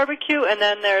authentic barbecue, and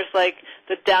then there's like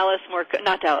the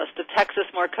Texas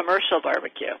more commercial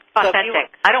barbecue.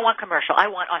 Authentic. I don't want commercial. I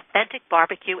want authentic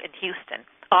barbecue in Houston.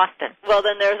 Austin. Well,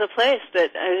 then there's a place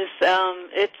that is,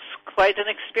 it's quite an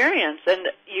experience, and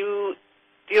you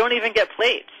don't even get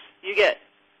plates. You get...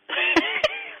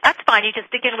 That's fine. You just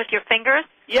dig in with your fingers?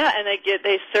 Yeah, and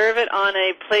they serve it on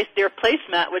their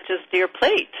placemat, which is their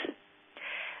plate.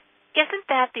 Isn't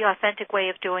that the authentic way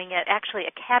of doing it? Actually,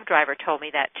 a cab driver told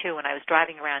me that, too, when I was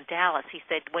driving around Dallas. He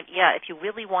said, if you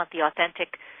really want the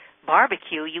authentic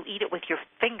barbecue, you eat it with your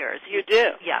fingers. You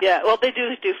do. Yeah. Well, they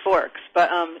do forks, but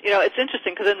it's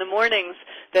interesting because in the mornings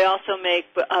they also make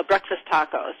breakfast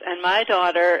tacos, and my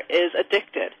daughter is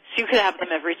addicted. She could have them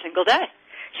every single day.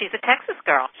 She's a Texas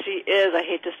girl. She is. I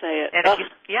hate to say it. And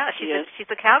she's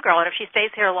a cowgirl, and if she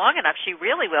stays here long enough, she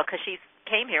really will, because she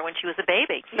came here when she was a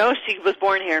baby. No, she was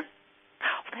born here.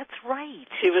 Oh, that's right.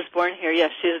 She was born here. Yes,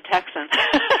 she's a Texan.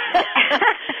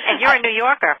 And you're a New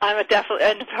Yorker. I'm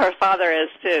and her father is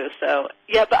too. So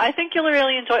yeah, but I think you'll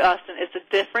really enjoy Austin. It's a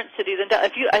different city than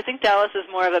Dallas. I think Dallas is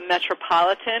more of a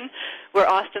metropolitan, where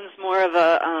Austin's more of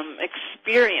a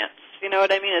experience. You know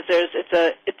what I mean?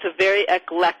 It's a very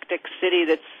eclectic city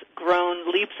that's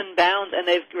grown leaps and bounds, and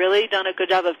they've really done a good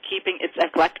job of keeping its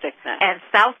eclecticness. And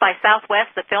South by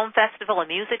Southwest, the film festival, a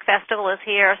music festival is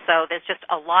here, so there's just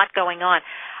a lot going on.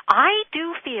 I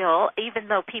do feel, even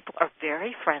though people are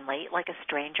very friendly, like a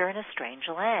stranger in a strange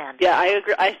land. Yeah, I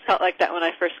agree. I felt like that when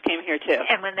I first came here, too.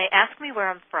 And when they ask me where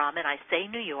I'm from, and I say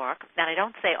New York, and I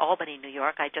don't say Albany, New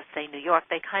York, I just say New York,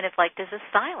 they kind of like, there's a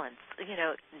silence,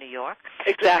 New York.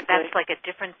 Exactly. That's like a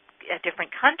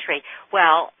different country.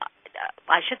 Well,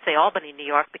 I should say Albany, New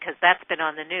York, because that's been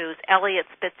on the news. Elliot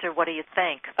Spitzer, what do you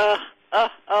think? Oh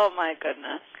my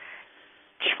goodness.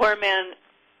 Poor man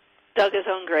dug his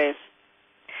own grave.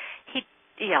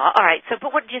 All right. So,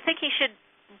 but what do you think he should?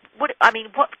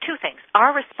 Two things: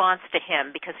 our response to him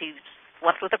because he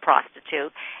slept with a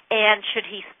prostitute, and should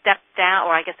he step down?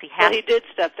 Or I guess he has. Well, he did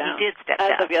step down. He did step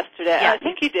down as of yesterday. Yeah, I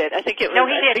think he did. I think it was. No,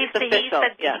 he did. He said he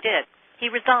did. He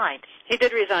resigned. He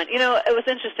did resign. It was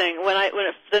interesting. When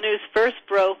the news first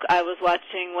broke, I was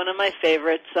watching one of my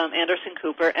favorites, Anderson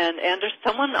Cooper, and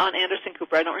someone on Anderson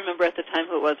Cooper, I don't remember at the time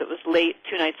who it was late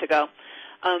 2 nights ago,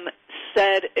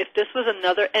 said if this was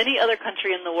any other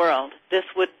country in the world, this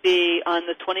would be on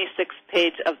the 26th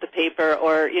page of the paper,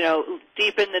 or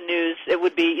deep in the news. It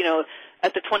would be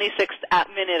at the 26th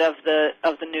minute of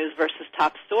the news versus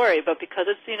top story. But because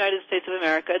it's the United States of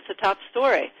America, it's a top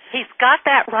story. He's got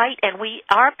that right, and we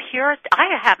are pure.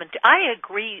 I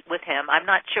agree with him. I'm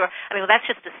not sure. That's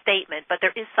just a statement, but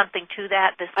there is something to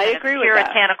that. This kind of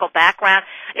puritanical background.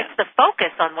 Yeah. It's the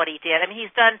focus on what he did.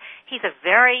 He's a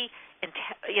very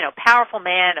powerful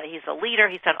man. He's a leader.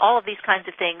 He's done all of these kinds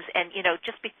of things, and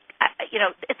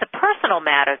it's a personal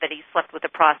matter that he slept with a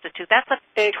prostitute. That's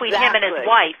between him and his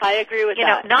wife. I agree with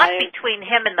that. Not between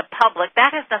him and the public.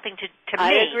 That has nothing to me.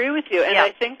 I agree with you, and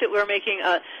I think that we're making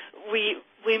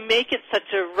we make it such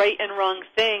a right and wrong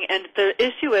thing, and the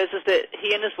issue is that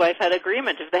he and his wife had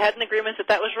agreement. If they had an agreement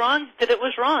that was wrong, that it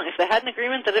was wrong. If they had an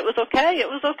agreement that it was okay, it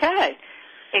was okay.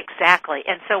 Exactly.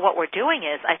 And so what we're doing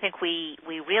is I think we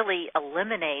really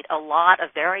eliminate a lot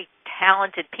of very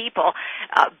talented people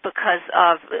because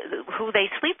of who they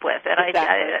sleep with. And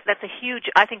exactly.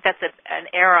 I think that's an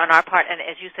error on our part. And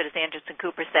as you said, as Anderson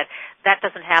Cooper said, that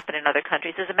doesn't happen in other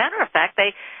countries. As a matter of fact,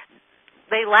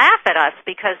 they laugh at us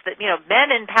because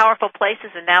men in powerful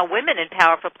places and now women in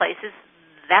powerful places,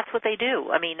 that's what they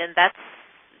do. And that's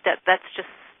just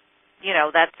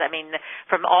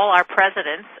from all our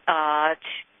presidents,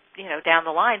 down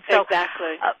the line. So,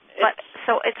 exactly.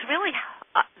 So it's really,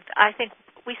 I think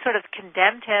we sort of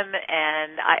condemned him,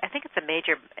 and I think it's a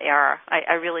major error.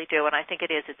 I really do, and I think it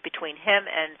is. It's between him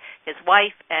and his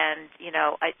wife, and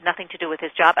nothing to do with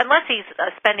his job, unless he's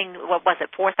spending what was it,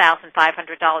 $4,500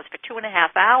 for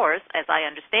 2.5 hours, as I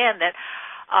understand it,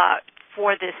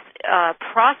 for this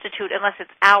prostitute, unless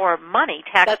it's our money,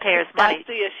 taxpayers' money. That's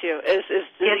the issue. Is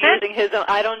using his own?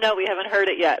 I don't know. We haven't heard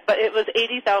it yet, but it was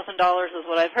 $80,000 is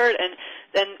what I've heard, and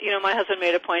then my husband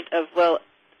made a point of, well,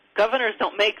 governors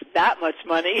don't make that much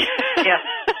money. Yeah,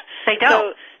 they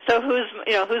don't. So whose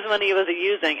money was he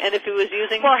using? And if he was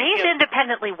using, well, he's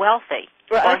independently wealthy.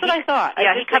 Well, that's what I thought.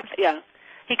 Yeah,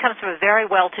 he comes from a very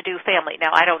well-to-do family.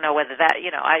 Now, I don't know whether that,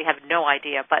 I have no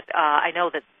idea, but I know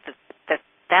that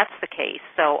that's the case.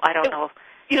 So I don't know.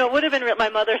 It would have been. My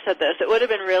mother said this. It would have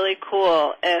been really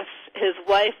cool if his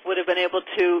wife would have been able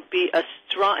to be a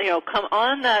strong, come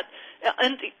on that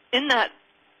in that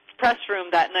press room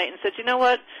that night and said, you know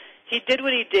what, he did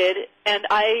what he did, and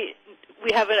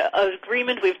we have an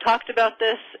agreement. We've talked about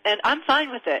this, and I'm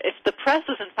fine with it. If the press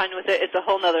isn't fine with it, it's a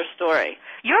whole other story.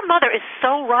 Your mother is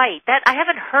so right. That I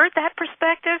haven't heard that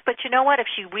perspective, but you know what? If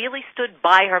she really stood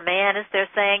by her man, as they're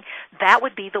saying, that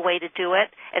would be the way to do it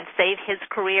and save his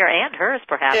career and hers,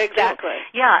 perhaps. Exactly.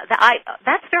 Too. Yeah,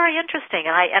 that's very interesting,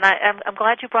 and I'm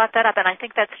glad you brought that up, and I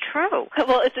think that's true.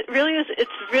 Well, it really is.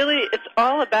 It's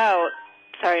all about.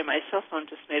 Sorry, my cell phone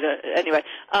just made anyway.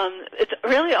 It's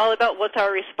really all about what's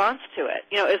our response to it.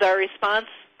 Is our response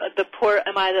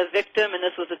am I the victim and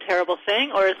this was a terrible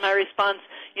thing, or is my response,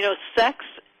 sex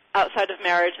outside of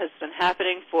marriage has been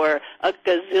happening for a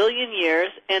gazillion years,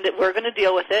 and we're going to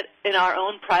deal with it in our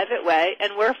own private way,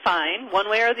 and we're fine. One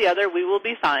way or the other, we will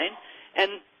be fine,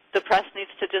 and the press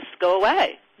needs to just go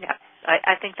away. Yeah.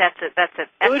 I think that's it.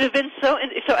 It would have been so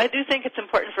I do think it's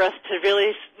important for us to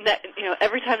really,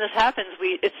 every time this happens,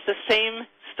 it's the same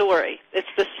story. It's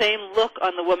the same look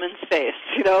on the woman's face,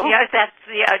 Yeah, that's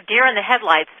deer in the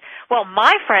headlights. Well,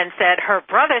 my friend said, her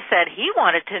brother said he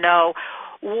wanted to know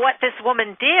what this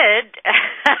woman did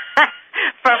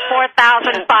for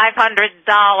 $4,500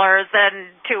 in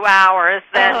 2 hours,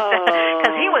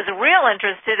 because he was real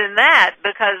interested in that,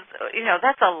 because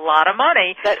that's a lot of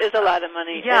money. That is a lot of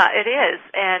money. Yeah, it is.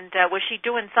 And was she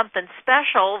doing something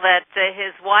special that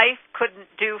his wife couldn't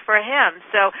do for him?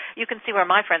 So you can see where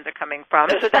my friends are coming from.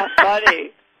 That's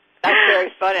funny. That's very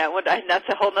funny. That's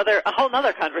a whole nother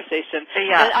conversation.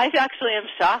 Yeah. And I actually am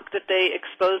shocked that they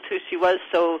exposed who she was.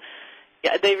 So,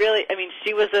 yeah, they really. I mean,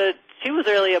 she was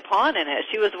really a pawn in it.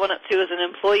 She was an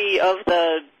employee of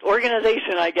the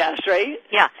organization, I guess, right?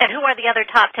 Yeah. And who are the other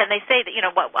top 10? They say that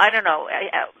I don't know.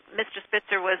 Mr.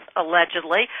 Spitzer was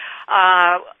allegedly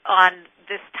on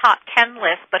this top 10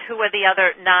 list, but who are the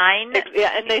other 9?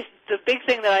 Yeah, and the big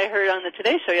thing that I heard on the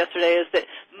Today Show yesterday is that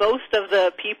most of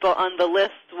the people on the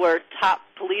list were top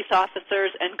police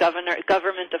officers and government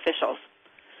officials.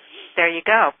 There you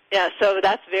go. Yeah, so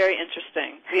that's very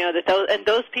interesting. That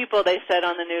those people, they said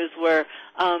on the news, were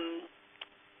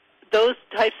those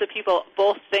types of people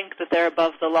both think that they're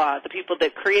above the law, the people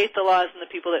that create the laws and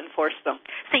the people that enforce them.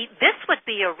 See, this would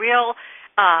be a real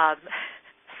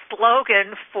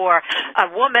slogan for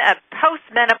a woman, a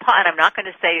post-menopause, and I'm not going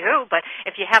to say who, but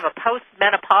if you have a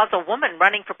post-menopausal woman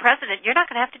running for president, you're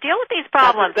not going to have to deal with these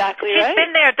problems. That's exactly right. She's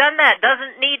been there, done that,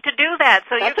 doesn't need to do that.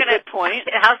 So that's you're going a good point.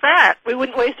 How's that? We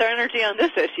wouldn't waste our energy on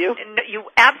this issue. No, you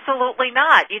absolutely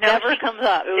not. Never comes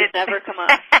up. It would never come up.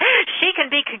 She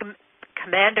can be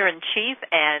commander-in-chief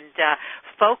and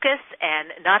focus and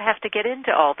not have to get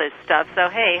into all this stuff. So,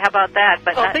 hey, how about that?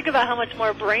 But think about how much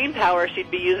more brain power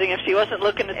she'd be using if she wasn't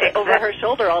looking over her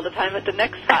shoulder all the time at the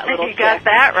next hot little You got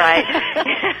that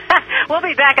right. We'll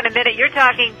be back in a minute. You're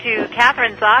talking to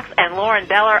Catherine Zox and Lauren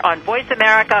Beller on Voice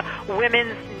America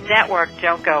Women's Network.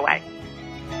 Don't go away.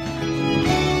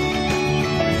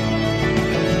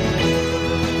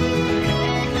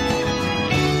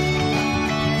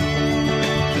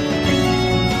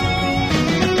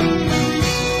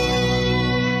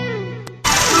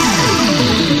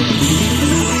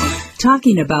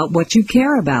 Talking about what you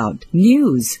care about.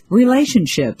 News,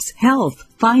 relationships, health,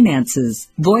 finances.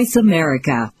 Voice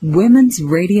America, Women's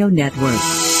Radio Network.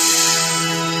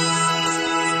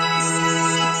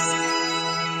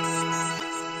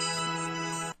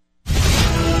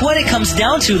 What it comes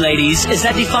down to, ladies, is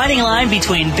that defining line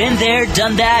between been there,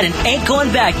 done that, and ain't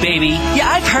going back, baby. Yeah,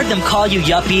 I've heard them call you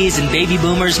yuppies and baby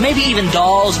boomers, maybe even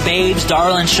dolls, babes,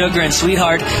 darling, sugar, and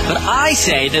sweetheart, but I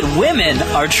say that women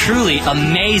are truly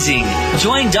amazing.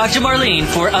 Join Dr. Marlene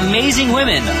for Amazing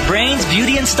Women, Brains,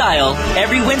 Beauty, and Style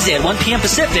every Wednesday at 1 p.m.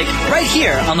 Pacific, right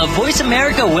here on the Voice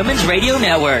America Women's Radio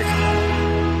Network.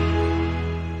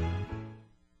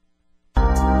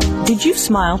 Did you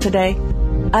smile today?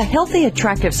 A healthy,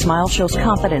 attractive smile shows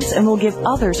confidence and will give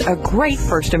others a great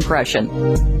first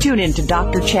impression. Tune in to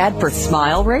Dr. Chad for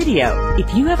Smile Radio.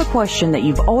 If you have a question that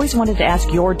you've always wanted to ask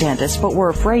your dentist but were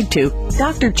afraid to,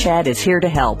 Dr. Chad is here to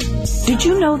help. Did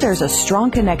you know there's a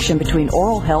strong connection between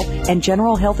oral health and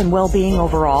general health and well-being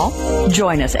overall?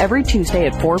 Join us every Tuesday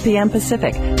at 4 p.m.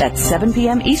 Pacific. That's 7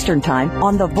 p.m. Eastern Time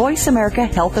on the Voice America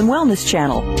Health and Wellness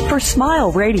Channel for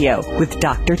Smile Radio with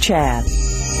Dr. Chad.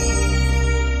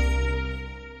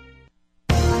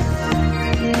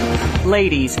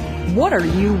 Ladies, what are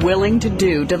you willing to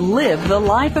do to live the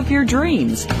life of your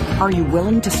dreams? Are you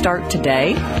willing to start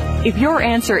today? If your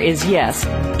answer is yes,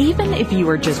 even if you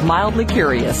are just mildly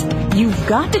curious, you've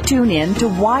got to tune in to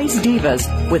Wise Divas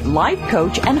with life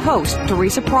coach and host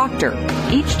Teresa Proctor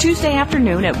each Tuesday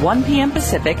afternoon at 1 p.m.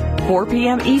 Pacific, 4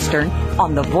 p.m. Eastern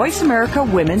on the Voice America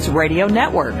Women's Radio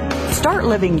Network. Start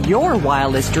living your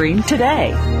wildest dream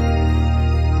today.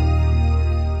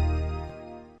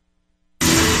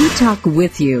 We talk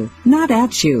with you, not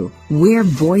at you. We're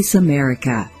Voice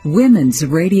America, Women's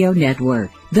Radio Network,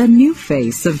 the new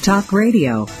face of talk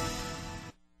radio.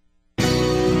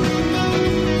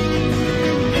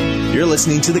 You're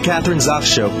listening to The Catherine Zox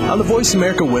Show on the Voice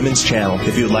America Women's Channel.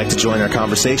 If you would like to join our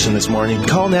conversation this morning,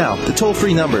 call now. The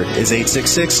toll-free number is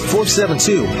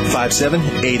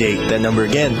 866-472-5788. That number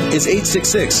again is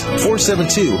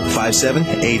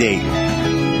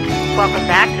 866-472-5788. Welcome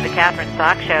back to the Catherine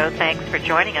Zox Show. Thanks for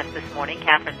joining us this morning,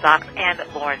 Catherine Zox and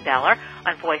Lauren Beller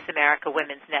on Voice America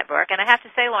Women's Network. And I have to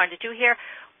say, Lauren, did you hear?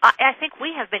 I think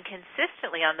we have been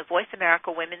consistently on the Voice America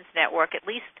Women's Network, at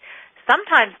least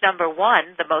sometimes number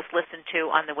one, the most listened to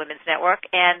on the Women's Network,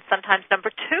 and sometimes number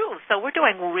two. So we're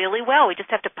doing really well. We just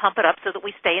have to pump it up so that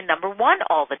we stay in number one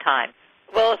all the time.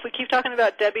 Well, if we keep talking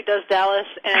about Debbie Does Dallas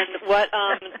and what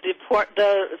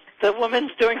the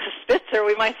woman's doing to Spitzer,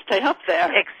 we might stay up there.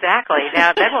 Exactly.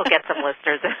 Now, then we'll get some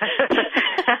listeners.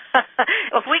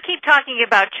 If we keep talking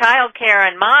about child care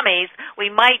and mommies, we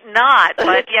might not.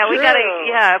 But yeah, we got to.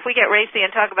 Yeah, if we get racy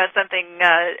and talk about something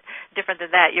different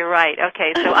than that, you're right.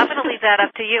 Okay, so I'm going to leave that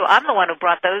up to you. I'm the one who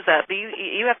brought those up.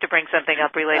 You have to bring something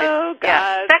up related. Oh God,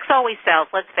 yeah. Sex always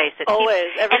sells. Let's face it.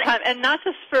 Always, every time, and not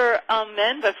just for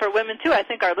men, but for women too. I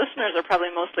think our listeners are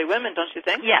probably mostly women, don't you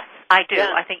think? Yes, I do.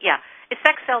 Yeah. I think, yeah. If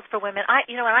sex sells for women, I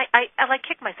like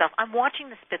kick myself. I'm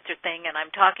watching the Spitzer thing, and I'm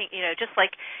talking, just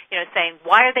like, saying,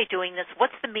 why are they doing this?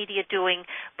 What's the media doing?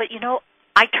 But,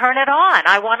 I turn it on.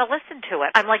 I want to listen to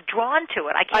it. I'm like drawn to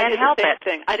it. I can't help it.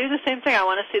 I do the same thing. I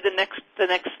want to see the next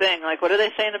thing. Like, what are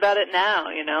they saying about it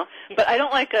now? But I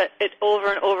don't like it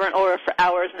over and over and over for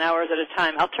hours and hours at a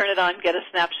time. I'll turn it on, get a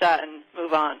snapshot, and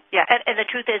move on. Yeah, and the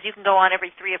truth is, you can go on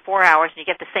every 3 or 4 hours and you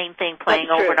get the same thing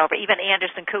playing over and over. Even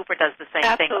Anderson Cooper does the same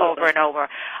thing over and over.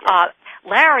 Yeah.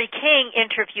 Larry King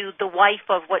interviewed the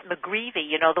wife of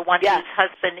McGreevy, the one whose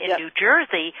husband in New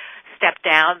Jersey stepped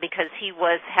down because he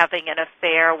was having an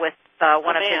affair with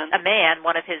one of his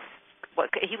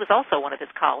he was also one of his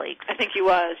colleagues. I think he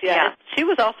was, yeah. She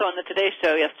was also on the Today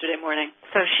Show yesterday morning.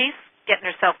 So she's getting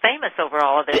herself famous over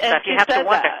all of this stuff. You have to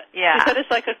wonder. That. Yeah. She said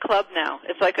it's like a club now.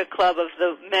 It's like a club of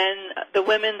the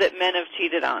women that men have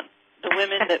cheated on. The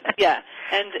women that,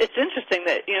 and it's interesting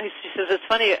that, she says, it's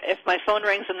funny, if my phone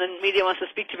rings and the media wants to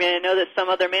speak to me and I know that some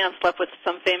other man slept with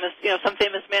some famous man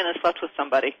has slept with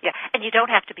somebody. Yeah, and you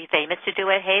don't have to be famous to do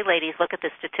it. Hey, ladies, look at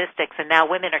the statistics, and now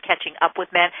women are catching up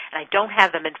with men, and I don't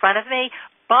have them in front of me,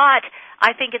 but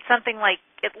I think it's something like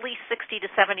at least 60 to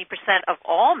 70% of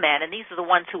all men, and these are the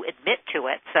ones who admit to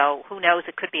it, so who knows,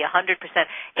 it could be 100%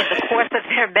 in the course of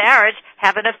their marriage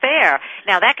have an affair.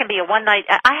 Now, that can be a one-night,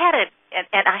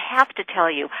 and I have to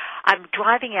tell you, I'm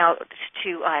driving out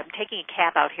I'm taking a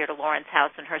cab out here to Lauren's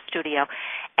house in her studio,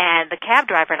 and the cab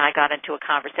driver and I got into a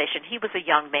conversation. He was a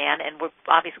young man, and we're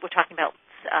talking about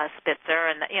Spitzer,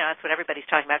 and that's what everybody's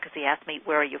talking about because he asked me,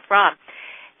 where are you from?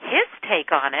 His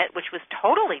take on it, which was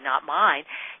totally not mine,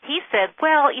 he said,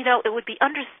 well, it would be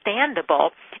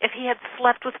understandable if he had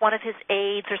slept with one of his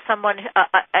aides or someone,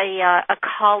 a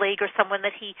colleague or someone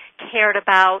that he cared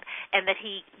about and that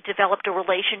he developed a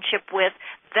relationship with.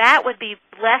 That would be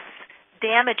less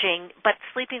damaging, but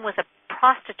sleeping with a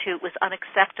prostitute was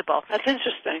unacceptable. That's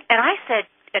interesting. And I said,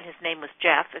 and his name was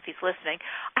Jeff, if he's listening,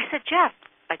 I said, Jeff,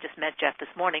 I just met Jeff this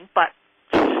morning, but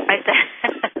I said,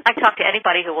 I talk to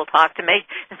anybody who will talk to me.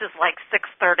 This is like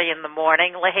 6:30 in the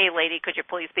morning. Hey, lady, could you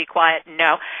please be quiet?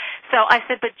 No. So I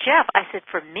said, but Jeff, I said,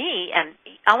 for me, and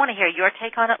I want to hear your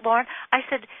take on it, Lauren. I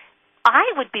said,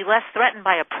 I would be less threatened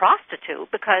by a prostitute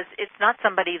because it's not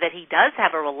somebody that he does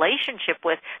have a relationship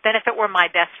with than if it were my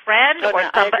best friend or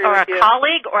a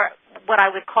colleague or what I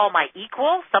would call my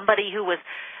equal, somebody who was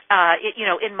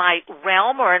in my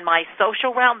realm or in my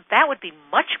social realm, that would be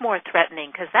much more threatening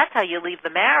because that's how you leave the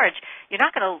marriage. You're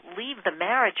not going to leave the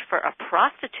marriage for a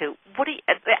prostitute.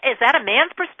 Is that a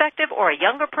man's perspective or a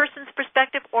younger person's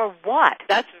perspective or what?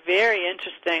 That's very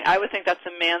interesting. I would think that's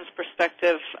a man's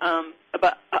perspective,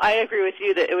 but I agree with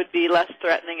you that it would be less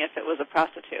threatening if it was a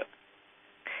prostitute.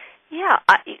 Yeah,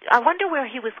 I wonder where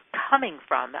he was coming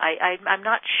from. I'm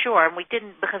not sure, and we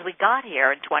didn't, because we got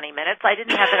here in 20 minutes. I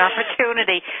didn't have an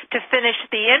opportunity to finish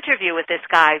the interview with this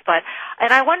guy,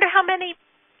 and I wonder how many,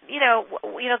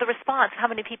 the response, how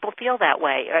many people feel that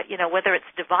way, whether it's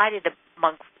divided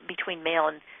between male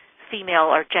and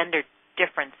female or gender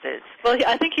differences. Well,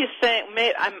 I think he's saying,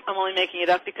 I'm only making it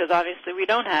up because obviously we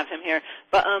don't have him here,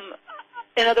 but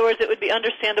in other words, it would be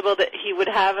understandable that he would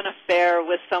have an affair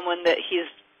with someone that he's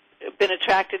been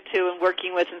attracted to and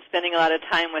working with and spending a lot of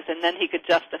time with, and then he could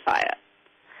justify it.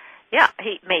 Yeah,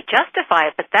 he may justify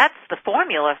it, but that's the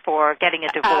formula for getting a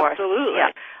divorce. Absolutely.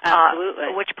 Yeah.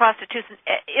 Absolutely. Which prostitution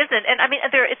isn't. And, I mean,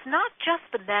 it's not just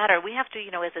the matter. We have to,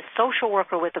 as a social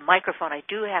worker with a microphone, I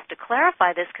do have to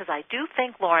clarify this because I do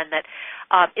think, Lauren, that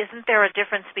isn't there a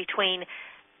difference between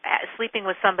sleeping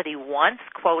with somebody once,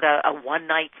 quote, a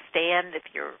one-night stand, if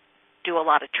you're do a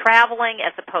lot of traveling,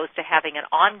 as opposed to having an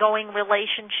ongoing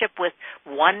relationship with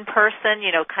one person,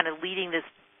 kind of leading this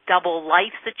double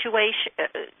life situation,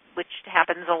 which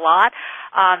happens a lot.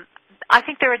 I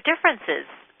think there are differences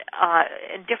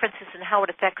in how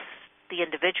it affects the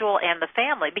individual and the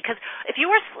family. Because if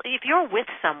you're with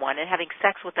someone and having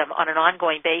sex with them on an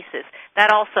ongoing basis, that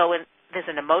also there's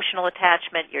an emotional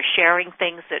attachment. You're sharing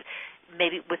things that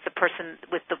maybe with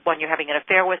the one you're having an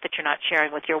affair with that you're not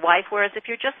sharing with your wife, whereas if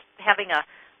you're just having a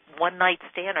one-night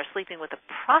stand or sleeping with a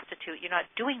prostitute, you're not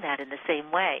doing that in the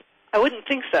same way. I wouldn't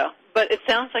think so, but it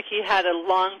sounds like he had a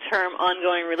long-term,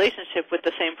 ongoing relationship with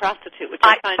the same prostitute, which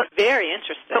I find very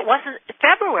interesting. But wasn't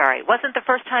the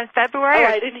first time February?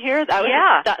 Oh, I didn't hear that.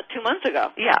 Yeah. 2 months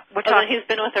ago. Yeah. He's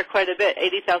been with her quite a bit,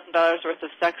 $80,000 worth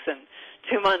of sex in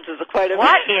 2 months is quite a bit.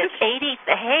 What is 80?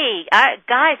 Hey,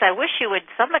 guys, I wish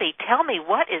somebody tell me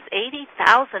what is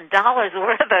 $80,000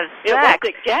 worth of sex? Yeah, what's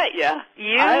it get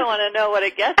you? I want to know what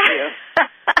it gets you.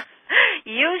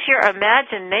 Use your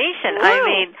imagination. Woo. I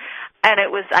mean, and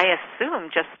it was, I assume,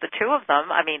 just the two of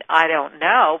them. I mean, I don't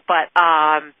know, but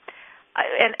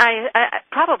and I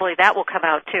probably that will come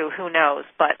out too. Who knows?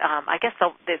 But I guess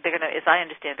they're going to, as I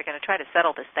understand, they're going to try to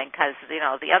settle this thing because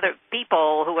the other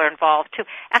people who were involved too.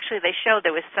 Actually, they showed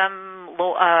there was some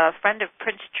friend of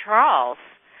Prince Charles.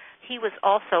 He was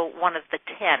also one of the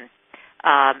 10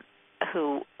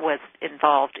 who was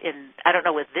involved in, I don't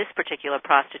know with this particular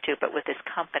prostitute, but with this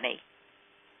company.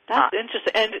 That's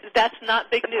interesting, and that's not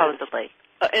big supposedly.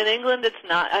 News. In England, it's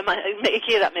not. I'm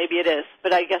making it up. Maybe it is,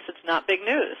 but I guess it's not big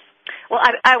news. Well,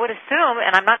 I would assume,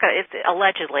 and I'm not going to,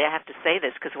 allegedly, I have to say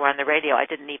this because we're on the radio, I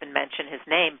didn't even mention his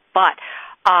name, but,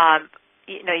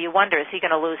 you wonder, is he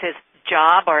going to lose his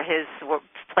job or his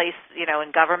place,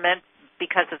 in government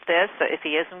because of this? If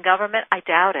he is in government, I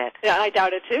doubt it. Yeah, I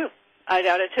doubt it too.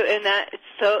 And that's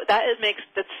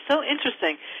so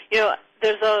interesting.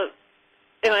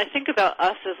 And I think about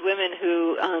us as women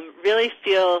who really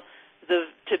feel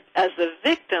as the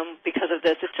victim because of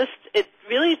this. It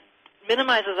really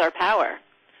minimizes our power.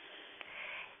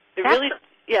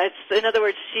 It's in other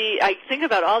words, I think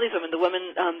about all these women, the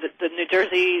woman, the New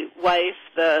Jersey wife,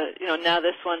 now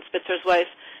this one, Spitzer's wife.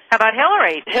 How about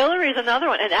Hillary? Hillary's another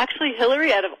one. And actually,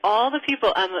 Hillary, out of all the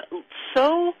people,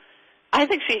 I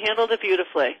think she handled it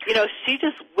beautifully. She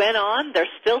just went on. They're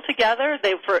still together.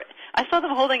 I saw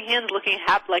them holding hands looking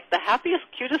like the happiest,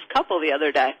 cutest couple the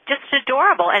other day. Just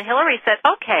adorable. And Hillary said,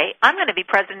 okay, I'm going to be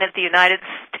president of the United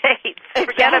States.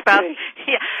 Forget about it.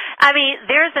 Yeah. I mean,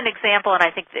 there's an example, and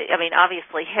I think,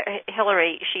 obviously,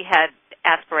 Hillary, she had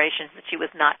aspirations that she was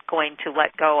not going to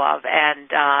let go of, and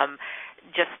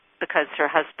just because her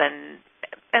husband,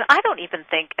 and I don't even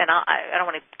think, and I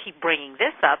don't want to keep bringing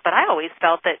this up, but I always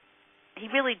felt that he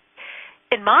really,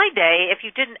 in my day, if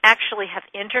you didn't actually have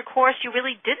intercourse, you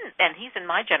really didn't. And he's in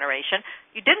my generation.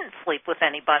 You didn't sleep with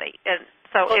anybody, and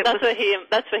so that's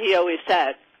what he always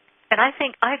said. And I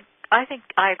think I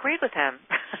agreed with him.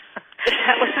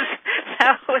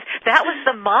 that was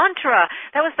the mantra.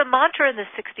 That was the mantra in the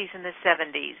 60s and the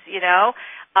 70s.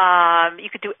 You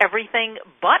could do everything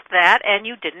but that, and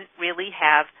you didn't really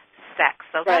have sex.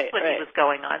 So that's what he was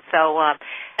going on. So,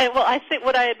 I think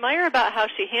what I admire about how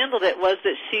she handled it was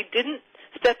that she didn't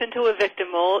step into a victim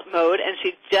mode, and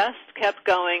she just kept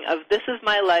going of this is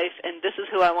my life, and this is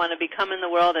who I want to become in the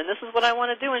world, and this is what I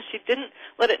want to do, and she didn't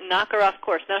let it knock her off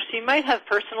course. Now, she might have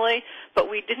personally, but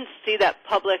we didn't see that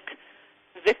public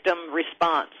victim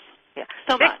response. Yeah.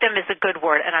 So victim is a good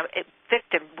word, and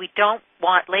victim. We don't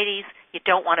want, ladies. You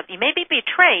don't want to. You may be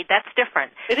betrayed. That's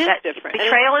different. It is different.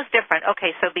 Betrayal is different.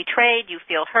 Okay, so betrayed, you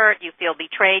feel hurt, you feel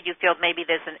betrayed, you feel maybe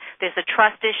there's a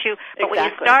trust issue. But when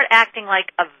you start acting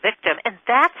like a victim, and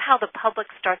that's how the public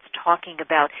starts talking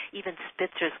about even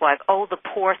Spitzer's wife. Oh, the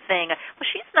poor thing. Well,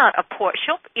 she's not a poor.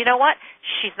 You know what?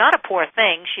 She's not a poor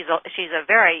thing. She's a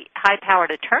very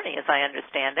high-powered attorney, as I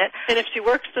understand it. And if she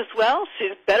works this well,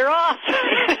 she's better off.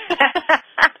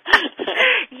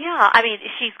 Yeah, I mean,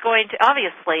 she's going to,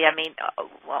 obviously,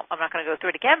 well, I'm not going to go through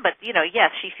it again, but,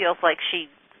 yes, she feels like she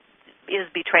is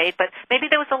betrayed, but maybe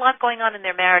there was a lot going on in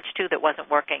their marriage, too, that wasn't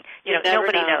working.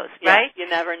 Nobody knows, right? You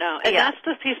never know. And that's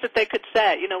the piece that they could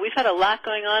say. We've had a lot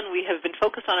going on. We have been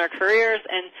focused on our careers,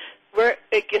 and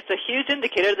it's a huge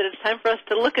indicator that it's time for us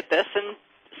to look at this and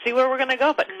see where we're going to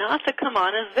go, but not to come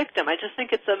on as victim. I just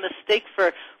think it's a mistake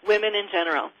for women in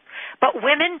general. But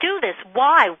women do this.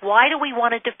 Why? Why do we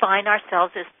want to define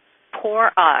ourselves as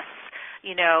poor us?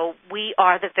 We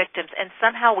are the victims, and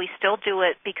somehow we still do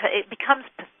it because it becomes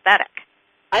pathetic.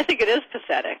 I think it is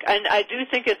pathetic, and I do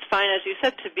think it's fine, as you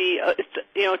said, to be,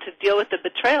 to deal with the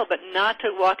betrayal, but not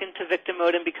to walk into victim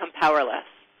mode and become powerless.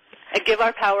 And give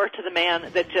our power to the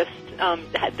man that just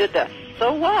did this.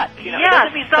 So what?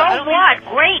 So what?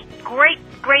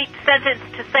 Great sentence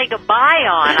to say goodbye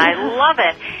on. I love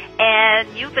it.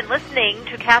 And you've been listening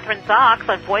to Catherine Zox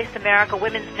on Voice America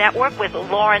Women's Network with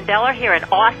Lauren Deller here in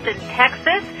Austin,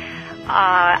 Texas.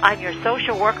 I'm your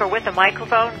social worker with a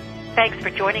microphone. Thanks for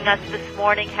joining us this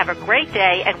morning. Have a great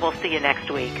day, and we'll see you next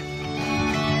week.